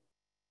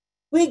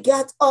 We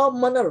got all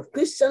manner of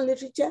Christian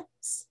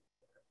literatures.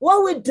 What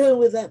are we doing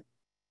with them?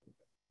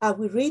 Are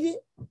we reading?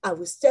 Are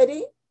we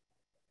studying?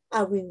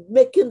 Are we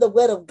making the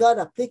word of God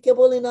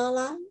applicable in our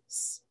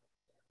lives?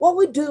 What are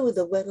we doing with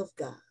the word of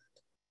God?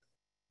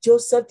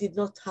 Joseph did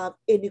not have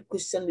any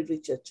Christian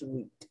literature to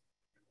read.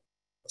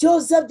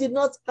 Joseph did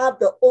not have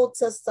the Old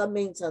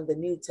Testament and the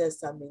New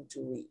Testament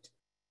to read.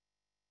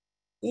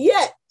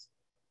 Yet,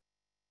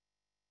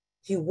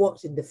 he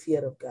walked in the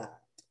fear of God.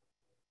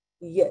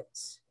 Yet,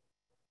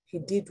 he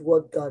did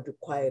what God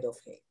required of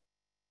him.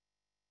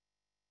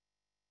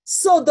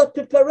 So the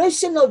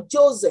preparation of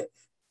Joseph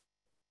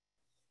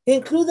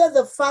included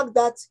the fact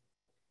that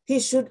he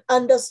should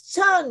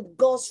understand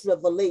God's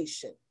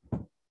revelation.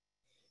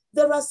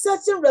 There are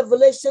certain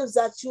revelations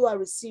that you are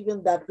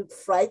receiving that look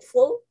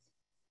frightful,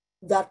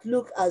 that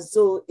look as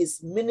though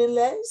it's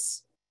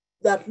meaningless,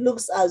 that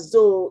looks as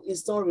though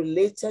it's not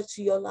related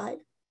to your life.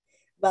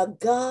 But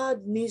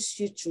God needs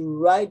you to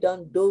write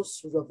down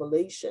those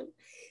revelations,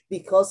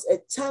 because a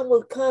time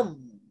will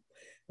come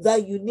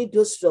that you need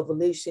those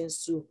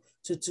revelations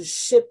to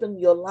shape in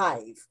your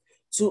life,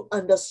 to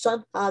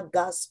understand how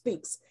God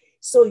speaks.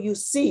 So you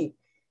see,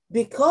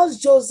 because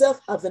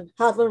Joseph having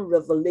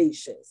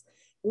revelations,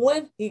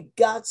 when he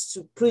got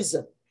to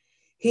prison,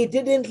 he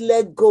didn't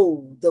let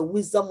go the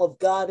wisdom of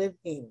God in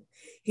him.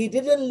 He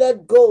didn't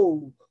let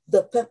go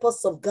the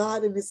purpose of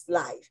God in his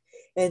life.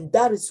 And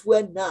that is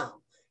where now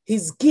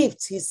his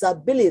gift, his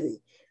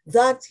ability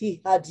that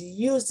he had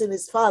used in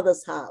his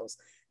father's house,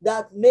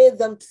 that made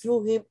them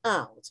throw him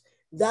out,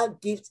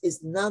 that gift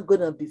is now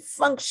going to be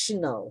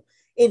functional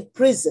in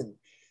prison.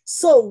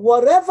 So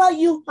whatever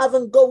you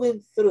haven't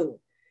going through,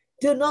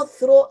 do not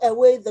throw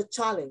away the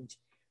challenge.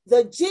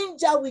 The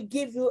ginger we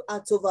give you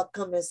at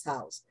Overcomer's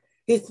House,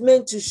 it's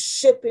meant to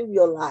shape in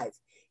your life.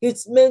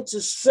 It's meant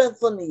to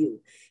strengthen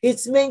you.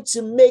 It's meant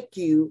to make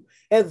you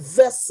a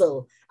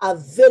vessel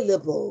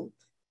available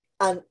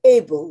and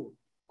able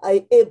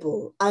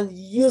and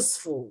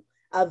useful,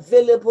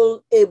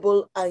 available,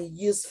 able, and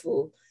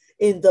useful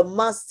in the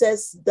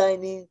master's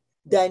dining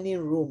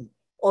room,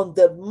 on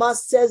the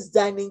master's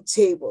dining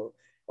table,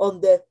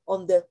 on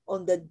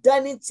the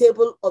dining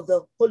table of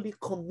the Holy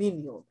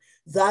Communion,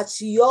 that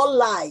your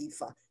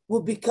life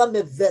will become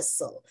a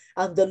vessel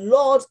and the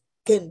Lord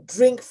can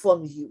drink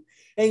from you.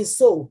 And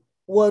so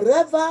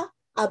whatever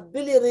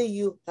ability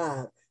you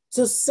have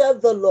to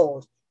serve the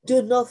Lord,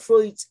 do not throw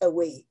it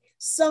away.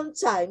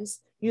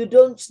 Sometimes you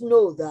don't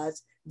know that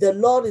the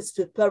Lord is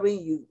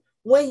preparing you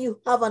when you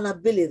have an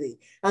ability,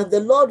 and the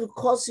Lord will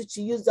cause you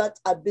to use that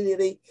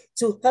ability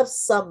to help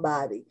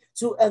somebody,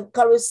 to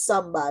encourage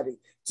somebody,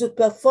 to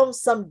perform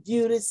some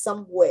duty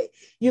somewhere.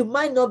 You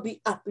might not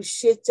be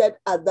appreciated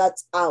at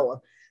that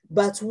hour,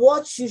 but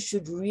what you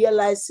should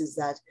realize is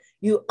that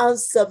you aren't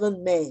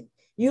serving men.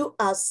 You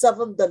are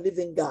serving the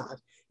living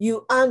God.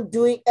 You aren't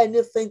doing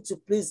anything to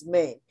please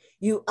men.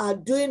 You are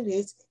doing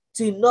it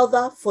in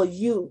order for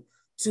you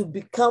to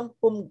become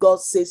whom God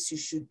says you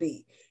should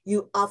be.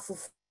 You are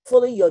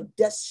fulfilling your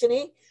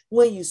destiny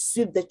when you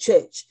sweep the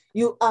church.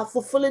 You are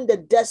fulfilling the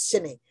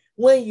destiny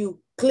when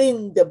you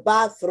clean the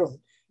bathroom.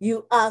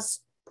 You are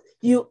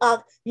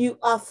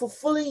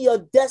fulfilling your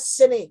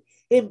destiny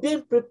in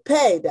being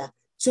prepared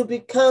to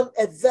become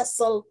a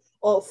vessel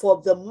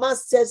for the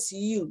master's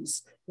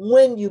use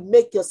when you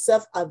make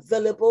yourself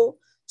available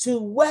to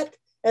work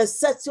a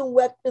certain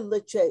work in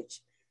the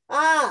church.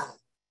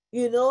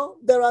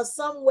 There are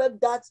some work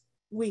that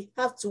we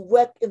have to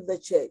work in the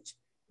church.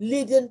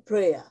 Leading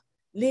prayer,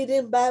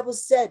 leading Bible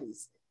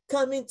studies,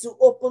 coming to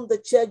open the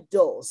church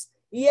doors.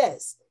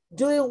 Yes,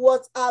 doing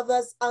what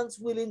others aren't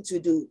willing to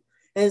do.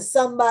 And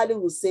somebody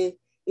will say,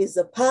 is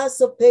the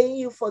pastor paying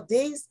you for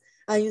this?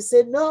 and you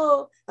say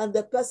no, and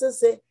the person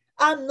say,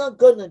 I'm not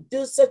going to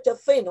do such a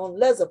thing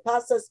unless the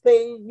pastor is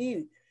paying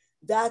you.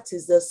 That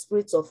is the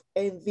spirit of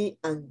envy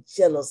and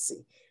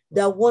jealousy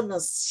that want to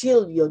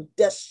steal your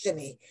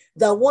destiny,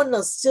 that want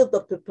to steal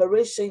the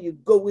preparation you're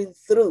going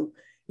through.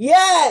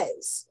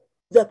 Yes,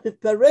 the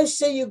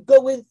preparation you're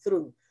going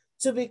through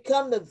to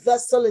become a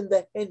vessel in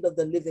the hand of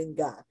the living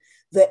God.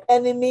 The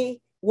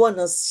enemy want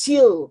to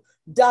steal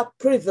that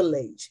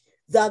privilege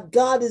that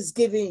God is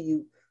giving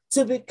you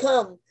to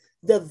become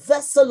the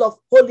vessel of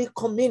Holy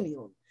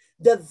Communion.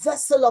 The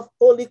vessel of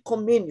Holy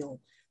Communion.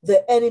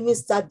 The enemy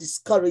start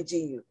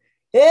discouraging you.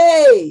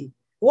 Hey,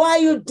 why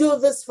you do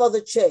this for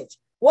the church?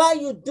 Why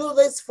you do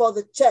this for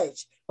the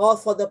church or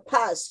for the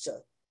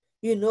pastor?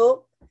 You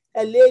know,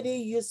 a lady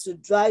used to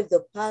drive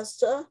the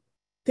pastor,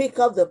 pick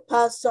up the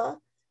pastor.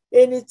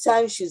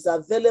 Anytime she's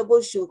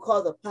available, she'll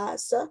call the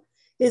pastor.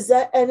 Is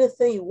there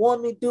anything you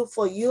want me to do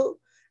for you?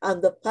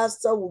 And the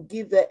pastor will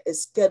give her a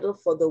schedule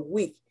for the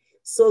week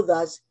so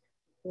that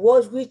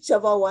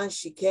whichever one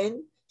she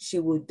can, she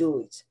will do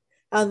it.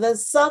 And then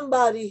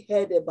somebody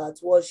heard about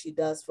what she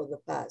does for the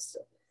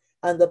pastor.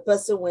 And the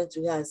person went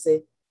to her and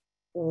said,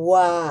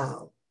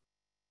 wow,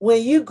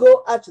 when you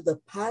go out to the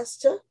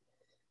pastor,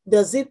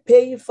 does he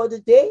pay you for the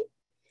day?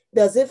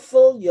 Does he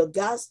fill your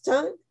gas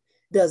tank?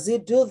 Does he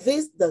do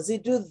this? Does he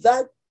do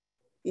that?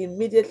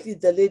 Immediately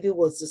the lady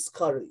was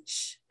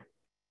discouraged.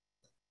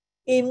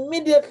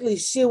 Immediately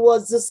she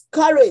was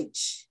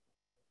discouraged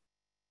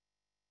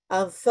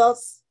and felt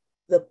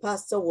the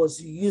pastor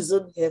was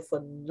using her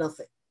for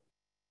nothing.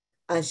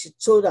 And she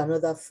told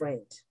another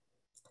friend,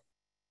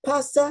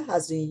 pastor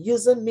has been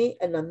using me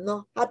and I'm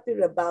not happy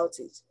about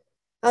it.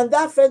 And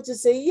that friend to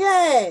say,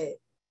 yeah,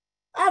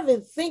 I've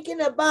been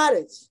thinking about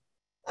it.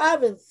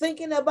 I've been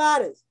thinking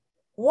about it.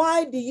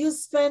 Why do you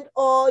spend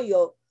all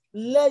your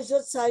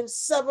leisure time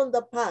serving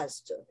the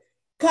pastor,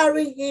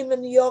 carrying him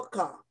in your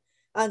car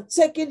and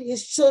taking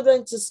his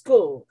children to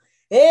school?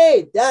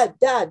 Hey, da.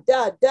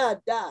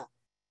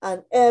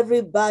 And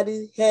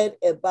everybody heard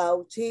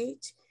about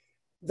it,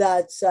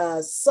 that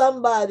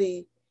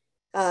somebody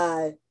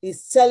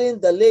is telling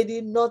the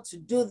lady not to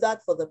do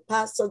that for the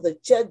pastor. The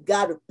church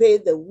got to pay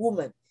the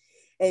woman.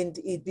 And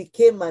it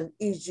became an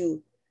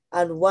issue.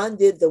 And one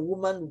day the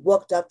woman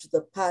walked up to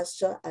the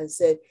pastor and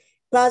said,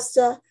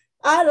 Pastor,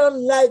 I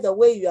don't like the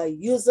way you are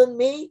using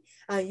me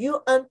and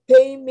you aren't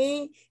paying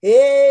me.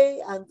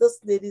 Hey, and this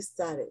lady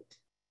started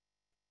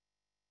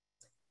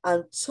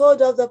and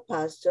told of the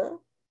pastor,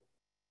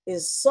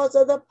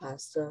 insulted the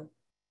pastor,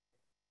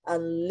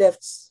 and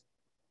left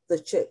the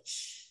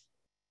church.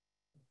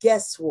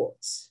 Guess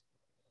what?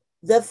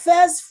 The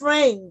first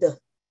friend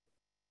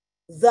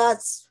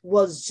that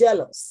was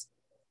jealous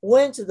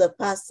went to the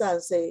pastor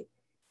and said,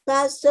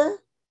 Pastor,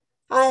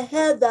 I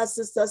heard that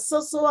sister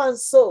so and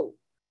so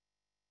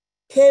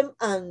came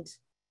and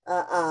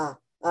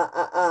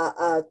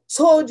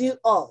told you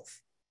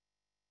off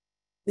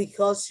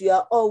because you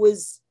are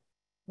always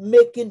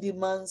making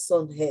demands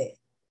on her.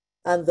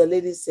 And the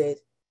lady said,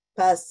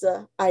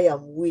 Pastor, I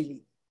am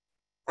willing.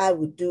 I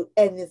will do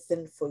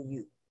anything for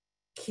you.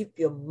 Keep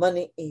your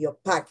money in your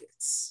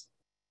pockets.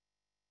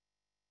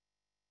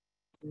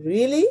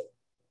 Really?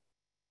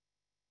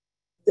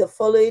 The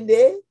following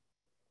day,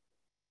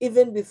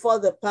 even before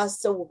the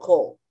pastor would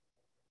call,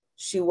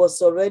 she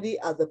was already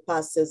at the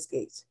pastor's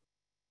gate.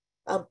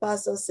 And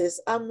pastor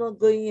says, I'm not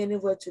going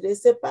anywhere today.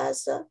 Say,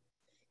 Pastor,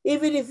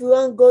 even if you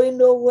aren't going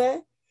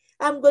nowhere,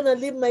 I'm going to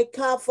leave my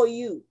car for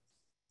you.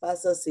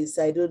 Pastor says,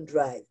 I don't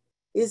drive.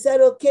 He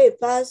said, okay,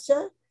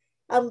 Pastor,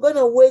 I'm going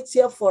to wait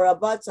here for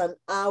about an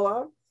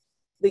hour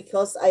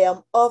because I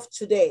am off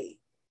today.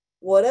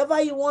 Whatever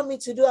you want me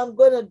to do, I'm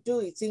going to do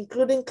it,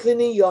 including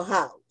cleaning your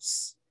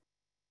house.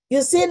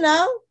 You see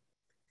now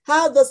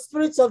how the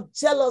spirit of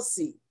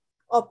jealousy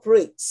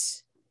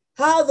operates,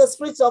 how the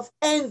spirit of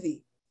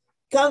envy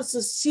comes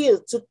to steal,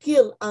 to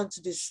kill, and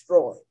to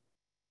destroy.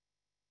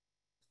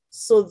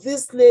 So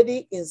this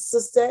lady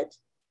insisted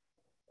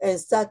and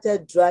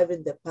started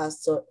driving the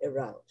pastor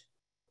around.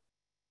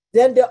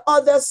 Then the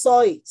others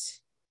saw it,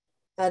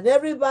 and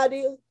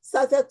everybody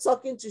started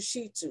talking to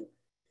she too.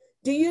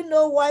 Do you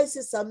know why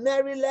Sister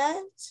Mary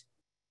left?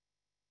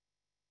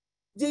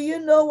 Do you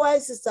know why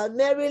Sister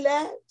Mary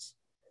left?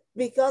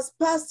 Because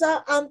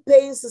Pastor, I'm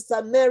paying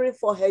Sister Mary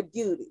for her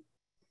duty.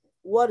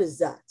 What is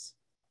that?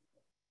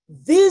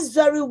 This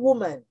very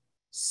woman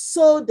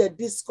sowed the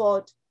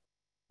discord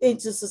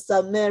into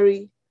Sister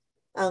Mary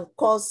and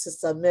caused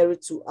Sister Mary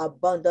to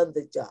abandon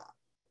the job.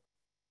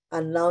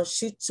 And now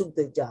she took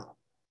the job.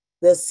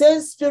 The same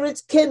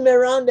spirit came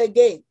around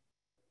again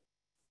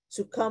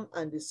to come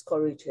and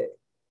discourage her.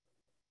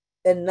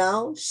 And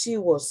now she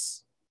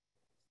was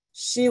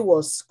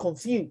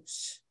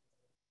confused.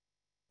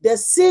 The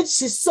seed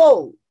she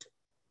sowed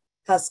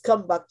has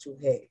come back to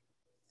her.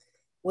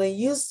 When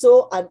you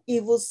sow an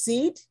evil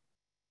seed,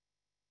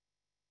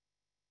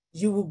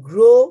 you will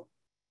grow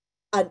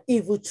an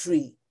evil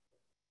tree.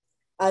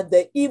 And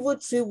the evil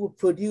tree will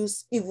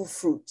produce evil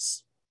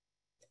fruits.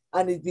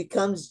 And it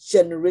becomes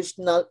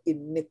generational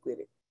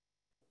iniquity.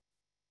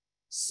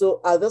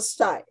 So at this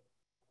time,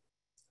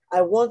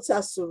 I want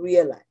us to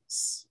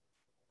realize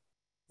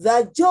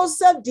that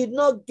Joseph did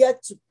not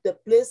get to the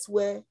place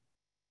where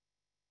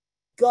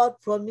God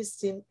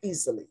promised him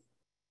easily.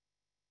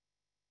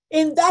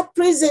 In that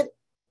prison,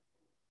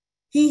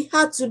 he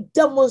had to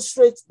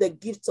demonstrate the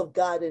gift of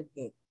God in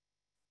him.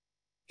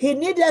 He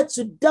needed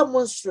to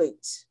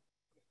demonstrate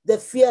the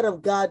fear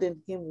of God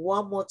in him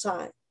one more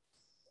time,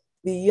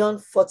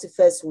 beyond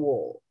Potiphar's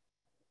wall,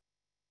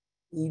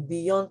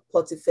 beyond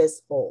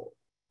Potiphar's hall.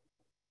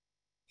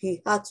 He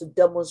had to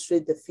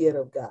demonstrate the fear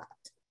of God.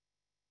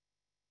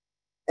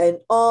 And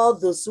all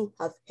those who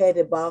have heard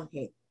about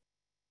him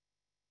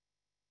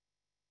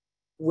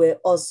were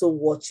also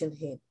watching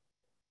him.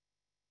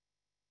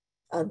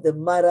 And the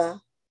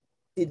matter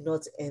did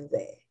not end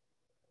there.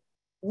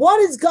 What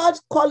is God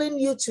calling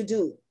you to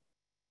do?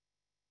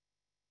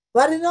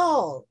 But in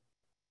all,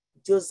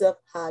 Joseph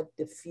had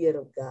the fear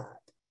of God,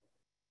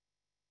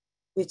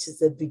 which is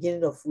the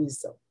beginning of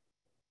wisdom.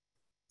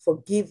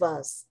 Forgive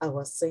us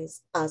our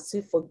sins as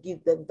we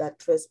forgive them that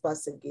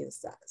trespass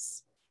against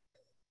us.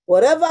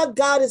 Whatever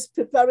God is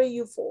preparing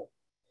you for,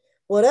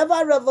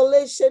 whatever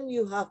revelation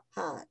you have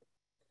had,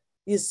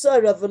 you saw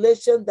a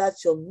revelation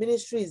that your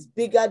ministry is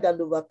bigger than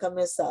the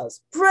Overcomer's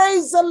House.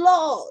 Praise the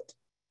Lord.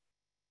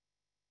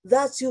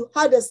 That you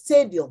had a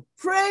stadium.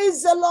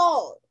 Praise the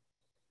Lord.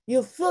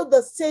 You filled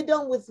the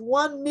stadium with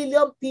 1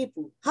 million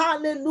people.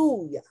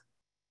 Hallelujah.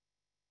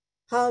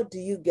 How do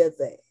you get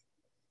there?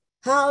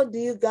 How do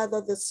you gather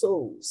the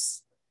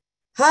souls?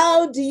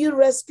 How do you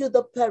rescue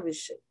the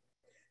perishing?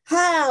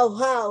 How?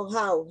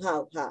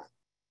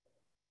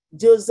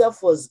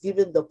 Joseph was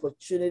given the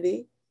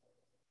opportunity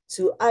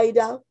to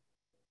either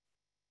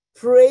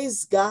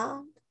praise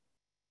God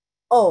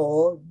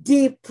or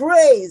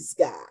depraise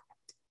God.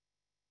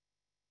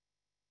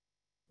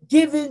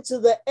 Give in to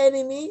the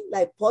enemy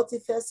like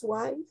Potiphar's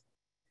wife,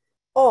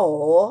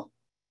 or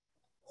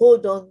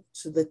hold on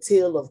to the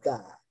tail of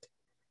God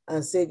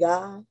and say,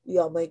 God,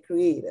 you are my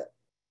creator.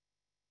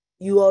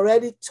 You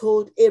already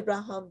told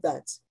Abraham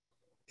that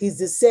his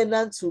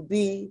descendants will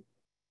be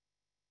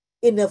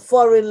in a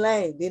foreign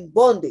land, in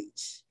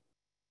bondage.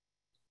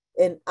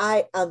 And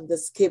I am the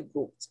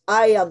scapegoat.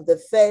 I am the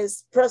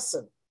first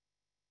person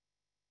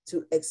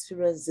to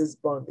experience this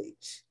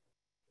bondage.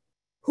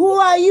 Who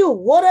are you?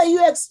 What are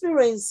you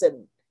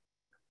experiencing?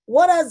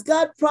 What has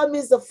God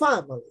promised the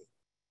family?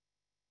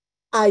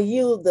 Are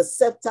you the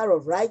scepter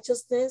of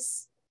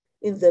righteousness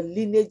in the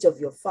lineage of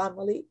your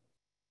family?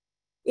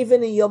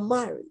 Even in your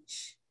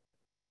marriage,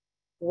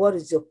 what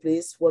is your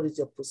place? What is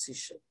your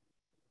position?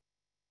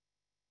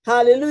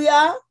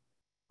 Hallelujah.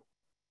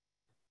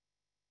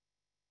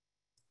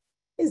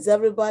 Is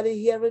everybody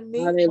hearing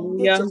me? Hallelujah.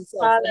 Unmute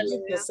yourself. Hallelujah.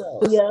 Unmute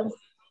yourself. Yeah.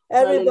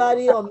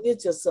 Everybody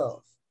unmute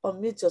yourself.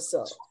 Unmute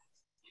yourself.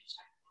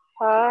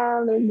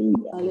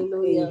 Hallelujah.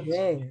 Hallelujah.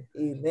 Amen.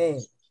 Amen.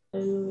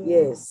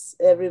 Yes,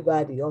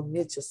 everybody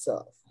unmute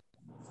yourself.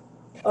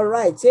 All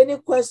right. Any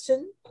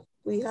question?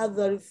 We have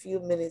very few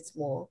minutes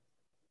more.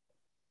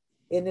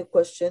 Any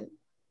question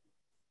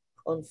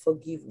on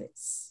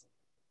forgiveness?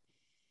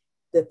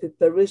 The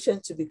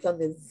preparation to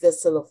become a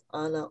vessel of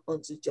honor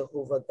unto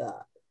Jehovah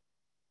God.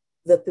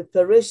 The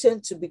preparation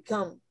to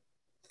become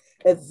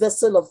a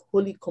vessel of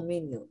Holy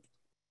Communion.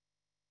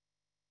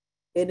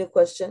 Any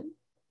question?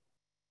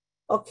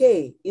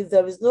 Okay, if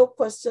there is no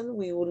question,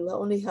 we will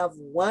only have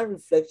one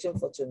reflection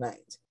for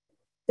tonight.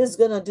 Who's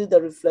going to do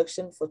the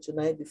reflection for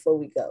tonight before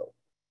we go?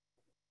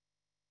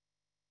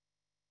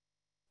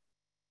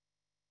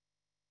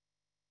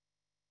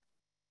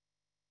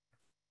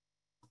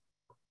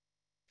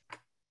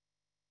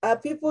 Are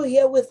people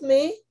here with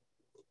me?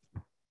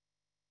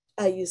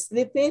 Are you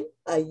sleeping?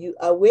 Are you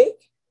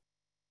awake?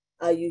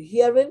 Are you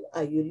hearing?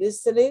 Are you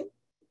listening?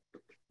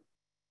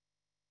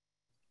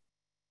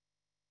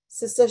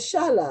 Sister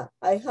Shala,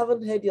 I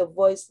haven't heard your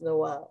voice in a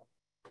while.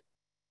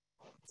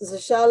 Sister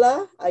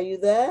Shala, are you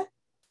there?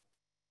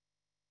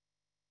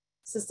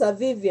 Sister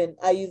Vivian,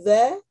 are you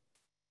there?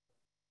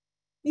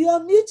 You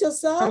unmute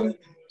yourself.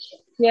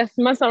 Yes,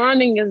 my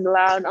surrounding is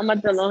loud. I'm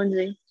at the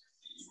laundry.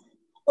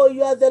 Oh,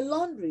 you are the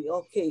laundry.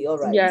 Okay, all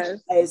right.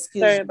 Yes.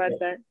 Excuse Sorry me. about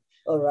that.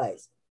 All right.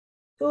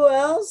 Who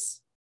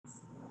else?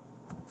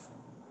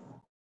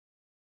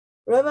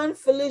 Reverend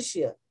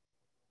Felicia.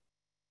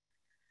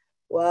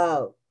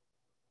 Wow.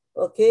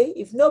 Okay,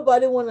 if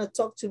nobody want to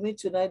talk to me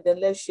tonight, then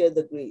let's share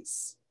the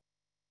grace.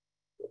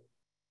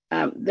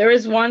 There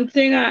is one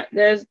thing,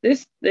 there's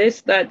this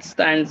that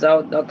stands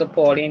out, Dr.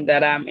 Pauline,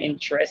 that I'm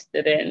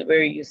interested in,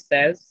 where you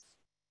says,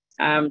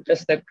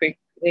 just a quick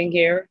thing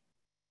here.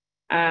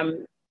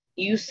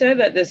 You said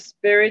that the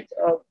spirit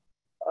of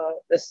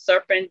the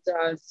serpent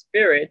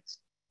spirit,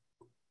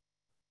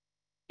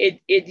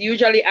 it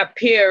usually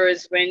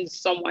appears when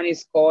someone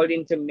is called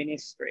into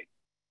ministry,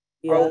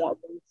 Yeah.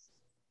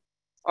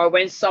 or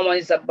when someone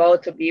is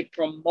about to be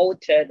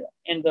promoted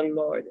in the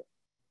Lord.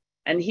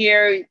 And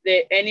here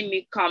the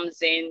enemy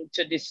comes in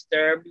to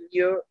disturb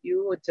you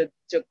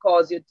to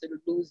cause you to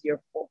lose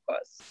your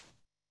focus.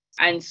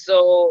 And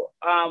so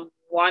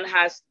one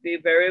has to be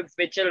very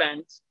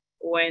vigilant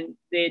when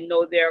they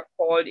know they're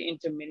called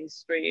into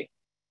ministry,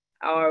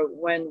 or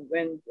when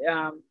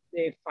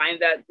they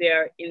find that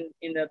they're in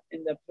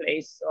the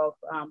place of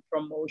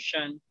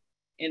promotion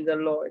in the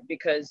Lord,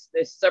 because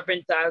the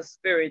serpentine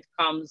spirit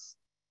comes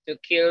to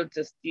kill,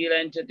 to steal,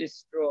 and to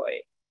destroy,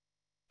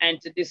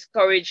 and to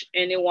discourage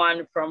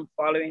anyone from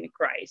following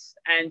Christ.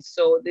 And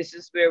so this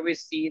is where we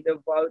see the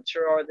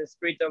vulture, or the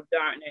spirit of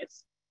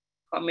darkness,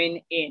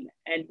 coming in,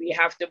 and we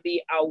have to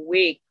be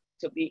awake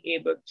to be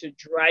able to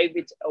drive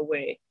it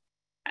away.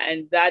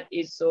 And that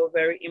is so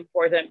very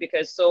important,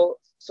 because so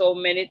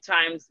many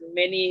times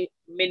many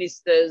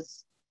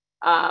ministers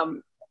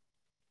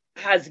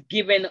has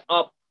given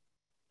up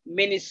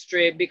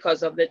ministry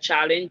because of the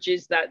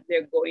challenges that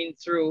they're going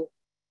through,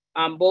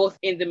 both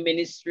in the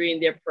ministry, in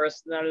their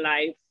personal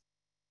life.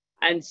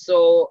 And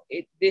so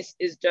this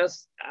is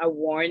just a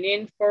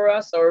warning for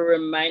us, or a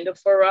reminder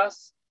for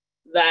us,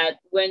 that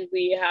when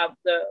we are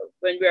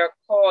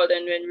called,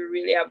 and when we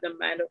really have the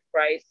mind of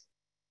Christ,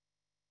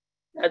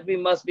 that we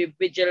must be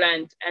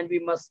vigilant and we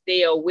must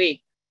stay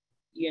awake,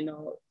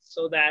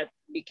 so that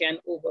we can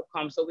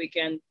overcome, so we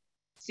can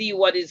see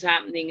what is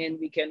happening and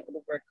we can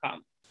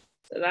overcome.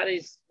 So that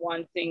is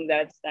one thing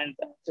that stands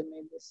out to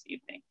me this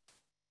evening.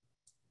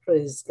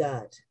 Praise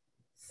God.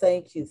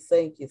 Thank you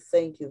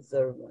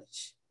very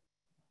much.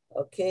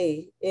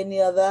 Okay,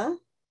 any other?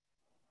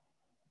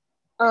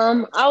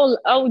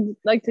 I would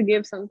like to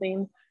give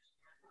something.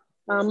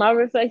 My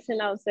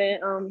reflection, I would say,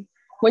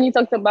 when you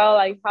talked about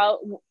like how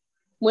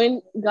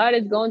when God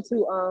is going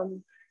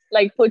to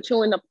like put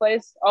you in a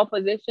place or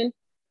position,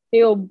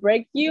 He'll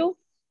break you.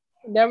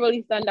 That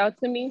really stand out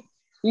to me.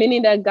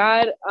 Meaning that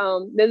God,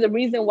 there's a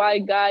reason why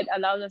God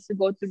allows us to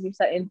go through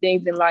certain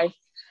things in life,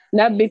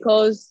 not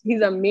because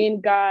He's a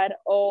mean God,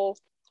 or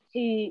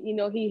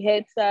He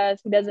hates us,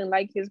 He doesn't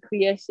like His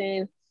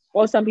creation,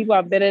 or some people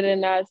are better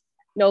than us.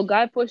 No,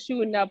 God puts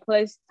you in that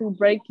place to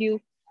break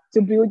you,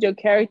 to build your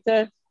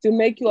character, to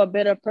make you a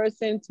better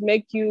person, to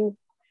make you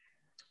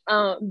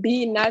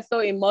be not so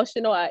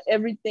emotional at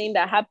everything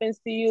that happens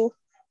to you,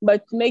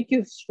 but to make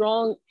you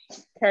strong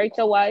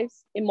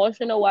character-wise,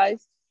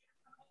 emotional-wise.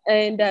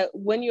 And that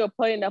when you're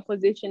put in that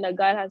position that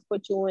God has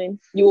put you in,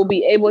 you will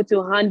be able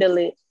to handle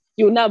it.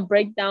 You will not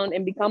break down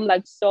and become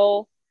like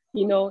Saul,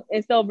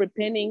 instead of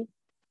repenting,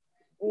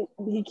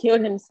 he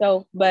killed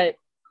himself. But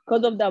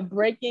because of the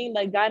breaking,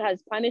 like God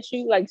has punished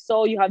you, like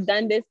Saul, you have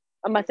done this,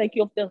 I'm gonna take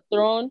you off the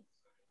throne.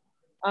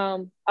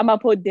 I'm gonna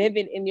put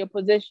David in your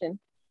position.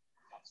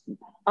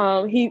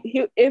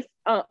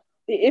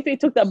 If he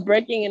took the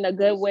breaking in a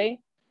good way,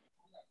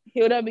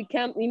 he would have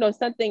become,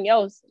 something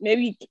else,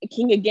 maybe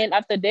king again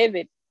after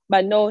David.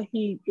 But no,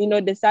 he,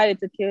 decided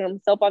to kill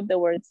himself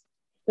afterwards.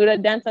 He would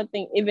have done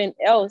something even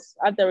else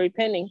after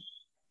repenting.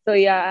 So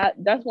yeah,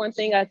 that's one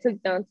thing I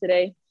took down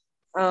today.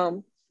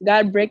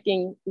 God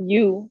breaking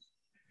you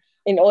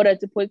in order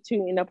to put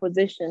you in a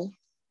position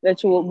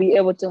that you will be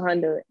able to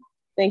handle it.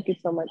 Thank you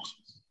so much.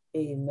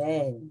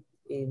 Amen.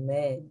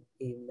 Amen.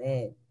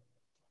 Amen.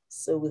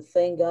 So we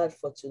thank God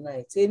for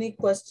tonight. Any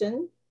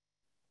question?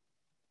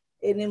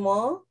 Any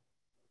more?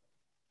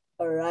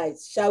 All right.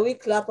 Shall we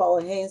clap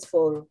our hands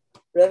for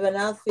Reverend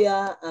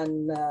Althea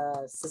and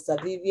Sister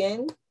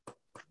Vivian?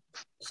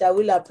 Shall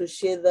we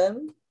appreciate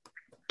them?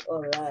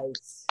 All right.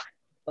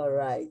 All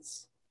right.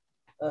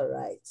 All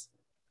right.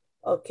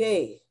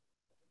 Okay.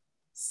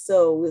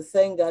 So we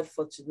thank God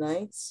for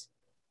tonight.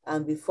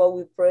 And before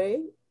we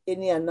pray,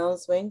 any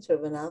announcement,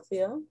 Reverend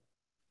Althea?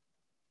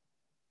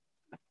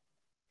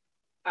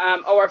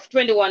 Our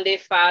 21-day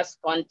fast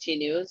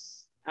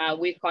continues.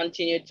 We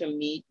continue to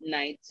meet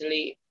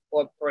nightly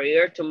for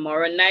prayer.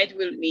 Tomorrow night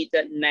we'll meet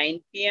at 9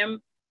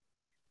 p.m.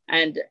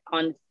 and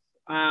on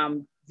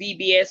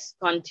VBS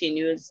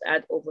continues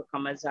at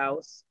Overcomer's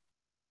House.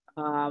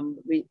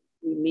 We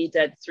meet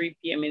at 3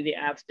 p.m. in the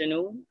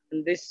afternoon.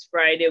 And this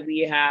Friday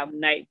we have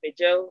night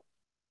vigil.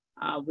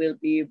 We'll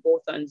be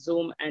both on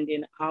Zoom and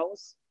in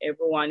house.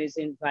 Everyone is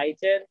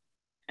invited.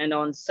 And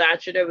on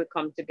Saturday we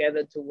come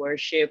together to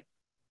worship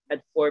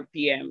at 4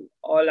 p.m.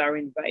 All are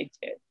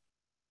invited.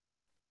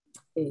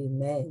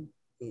 Amen.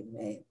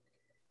 Amen.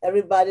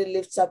 Everybody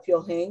lift up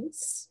your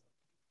hands.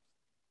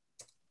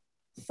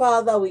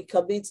 Father, we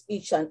commit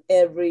each and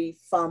every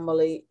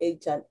family,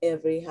 each and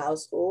every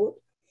household,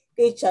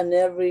 each and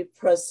every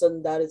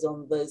person that is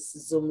on this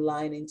Zoom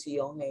line into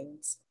your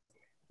hands.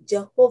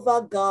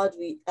 Jehovah God,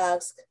 we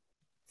ask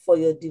for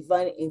your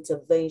divine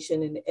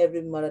intervention in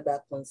every matter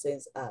that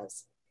concerns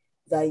us,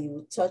 that you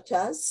will touch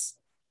us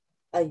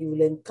and you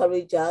will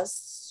encourage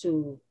us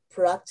to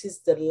practice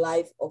the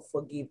life of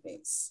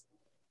forgiveness.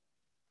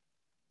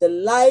 The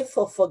life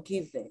of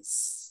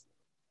forgiveness,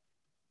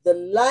 the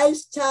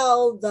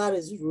lifestyle that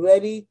is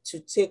ready to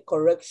take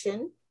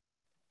correction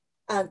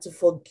and to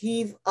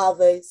forgive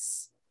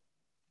others,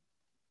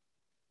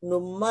 no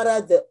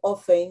matter the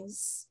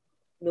offense,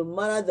 no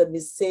matter the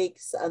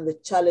mistakes and the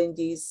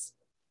challenges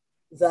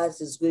that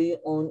is going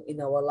on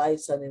in our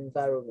lives and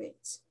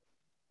environment.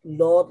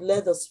 Lord,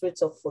 let the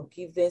spirit of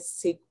forgiveness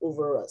take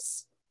over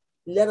us.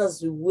 Let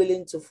us be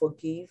willing to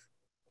forgive.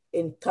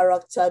 in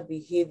character,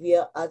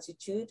 behavior,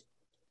 attitude,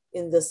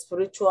 in the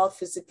spiritual,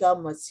 physical,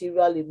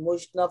 material,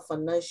 emotional,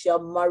 financial,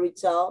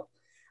 marital,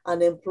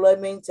 and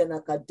employment and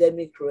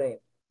academic realm,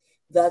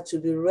 that to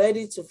be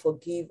ready to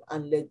forgive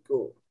and let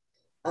go.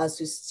 As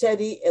we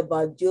study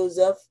about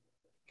Joseph,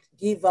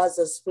 give us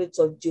the spirit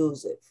of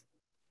Joseph,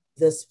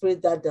 the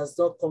spirit that does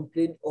not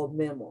complain or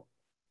murmur,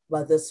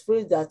 but the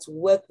spirit that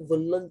works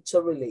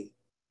voluntarily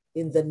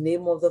in the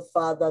name of the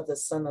Father, the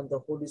Son, and the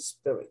Holy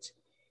Spirit.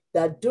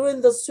 That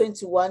during this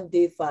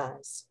 21-day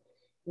fast,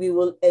 we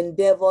will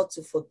endeavor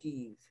to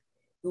forgive.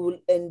 We will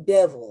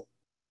endeavor,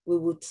 we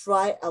will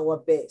try our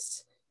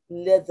best.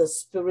 Let the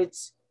spirit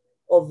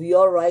of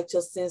your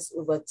righteousness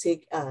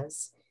overtake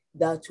us,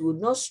 that we will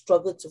not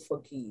struggle to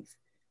forgive,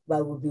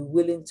 but will be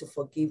willing to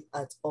forgive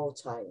at all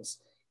times.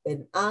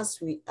 And as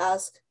we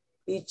ask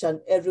each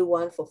and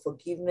everyone for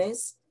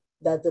forgiveness,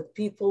 that the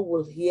people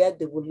will hear,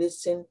 they will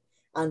listen,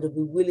 and will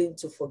be willing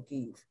to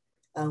forgive.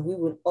 And we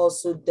will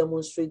also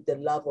demonstrate the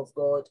love of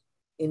God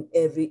in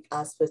every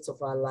aspect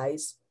of our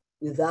lives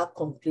without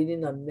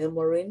complaining and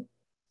murmuring,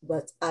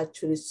 but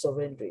actually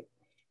surrendering.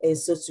 And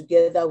so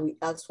together we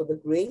ask for the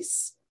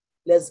grace.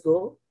 Let's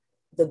go.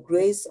 The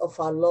grace of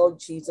our Lord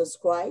Jesus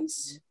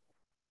Christ,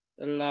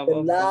 The love, the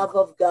of, love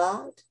God, of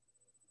God,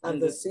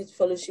 and the sweet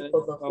fellowship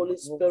of the Holy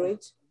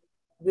Spirit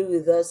be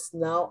with us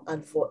now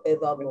and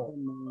forevermore.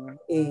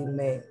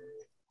 Amen.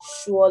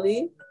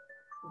 Surely,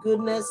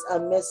 goodness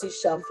and mercy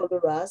shall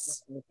follow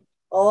us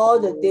all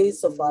the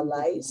days of our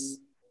lives,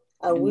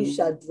 and we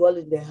shall dwell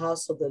in the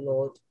house of the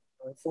Lord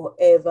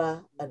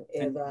forever and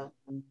ever.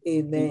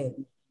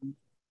 Amen.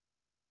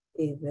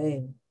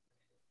 Amen.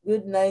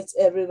 Good night,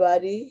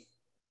 everybody,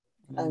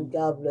 and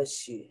God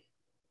bless you.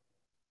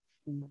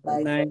 Bye.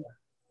 Good night.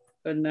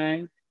 Good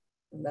night.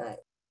 Good night.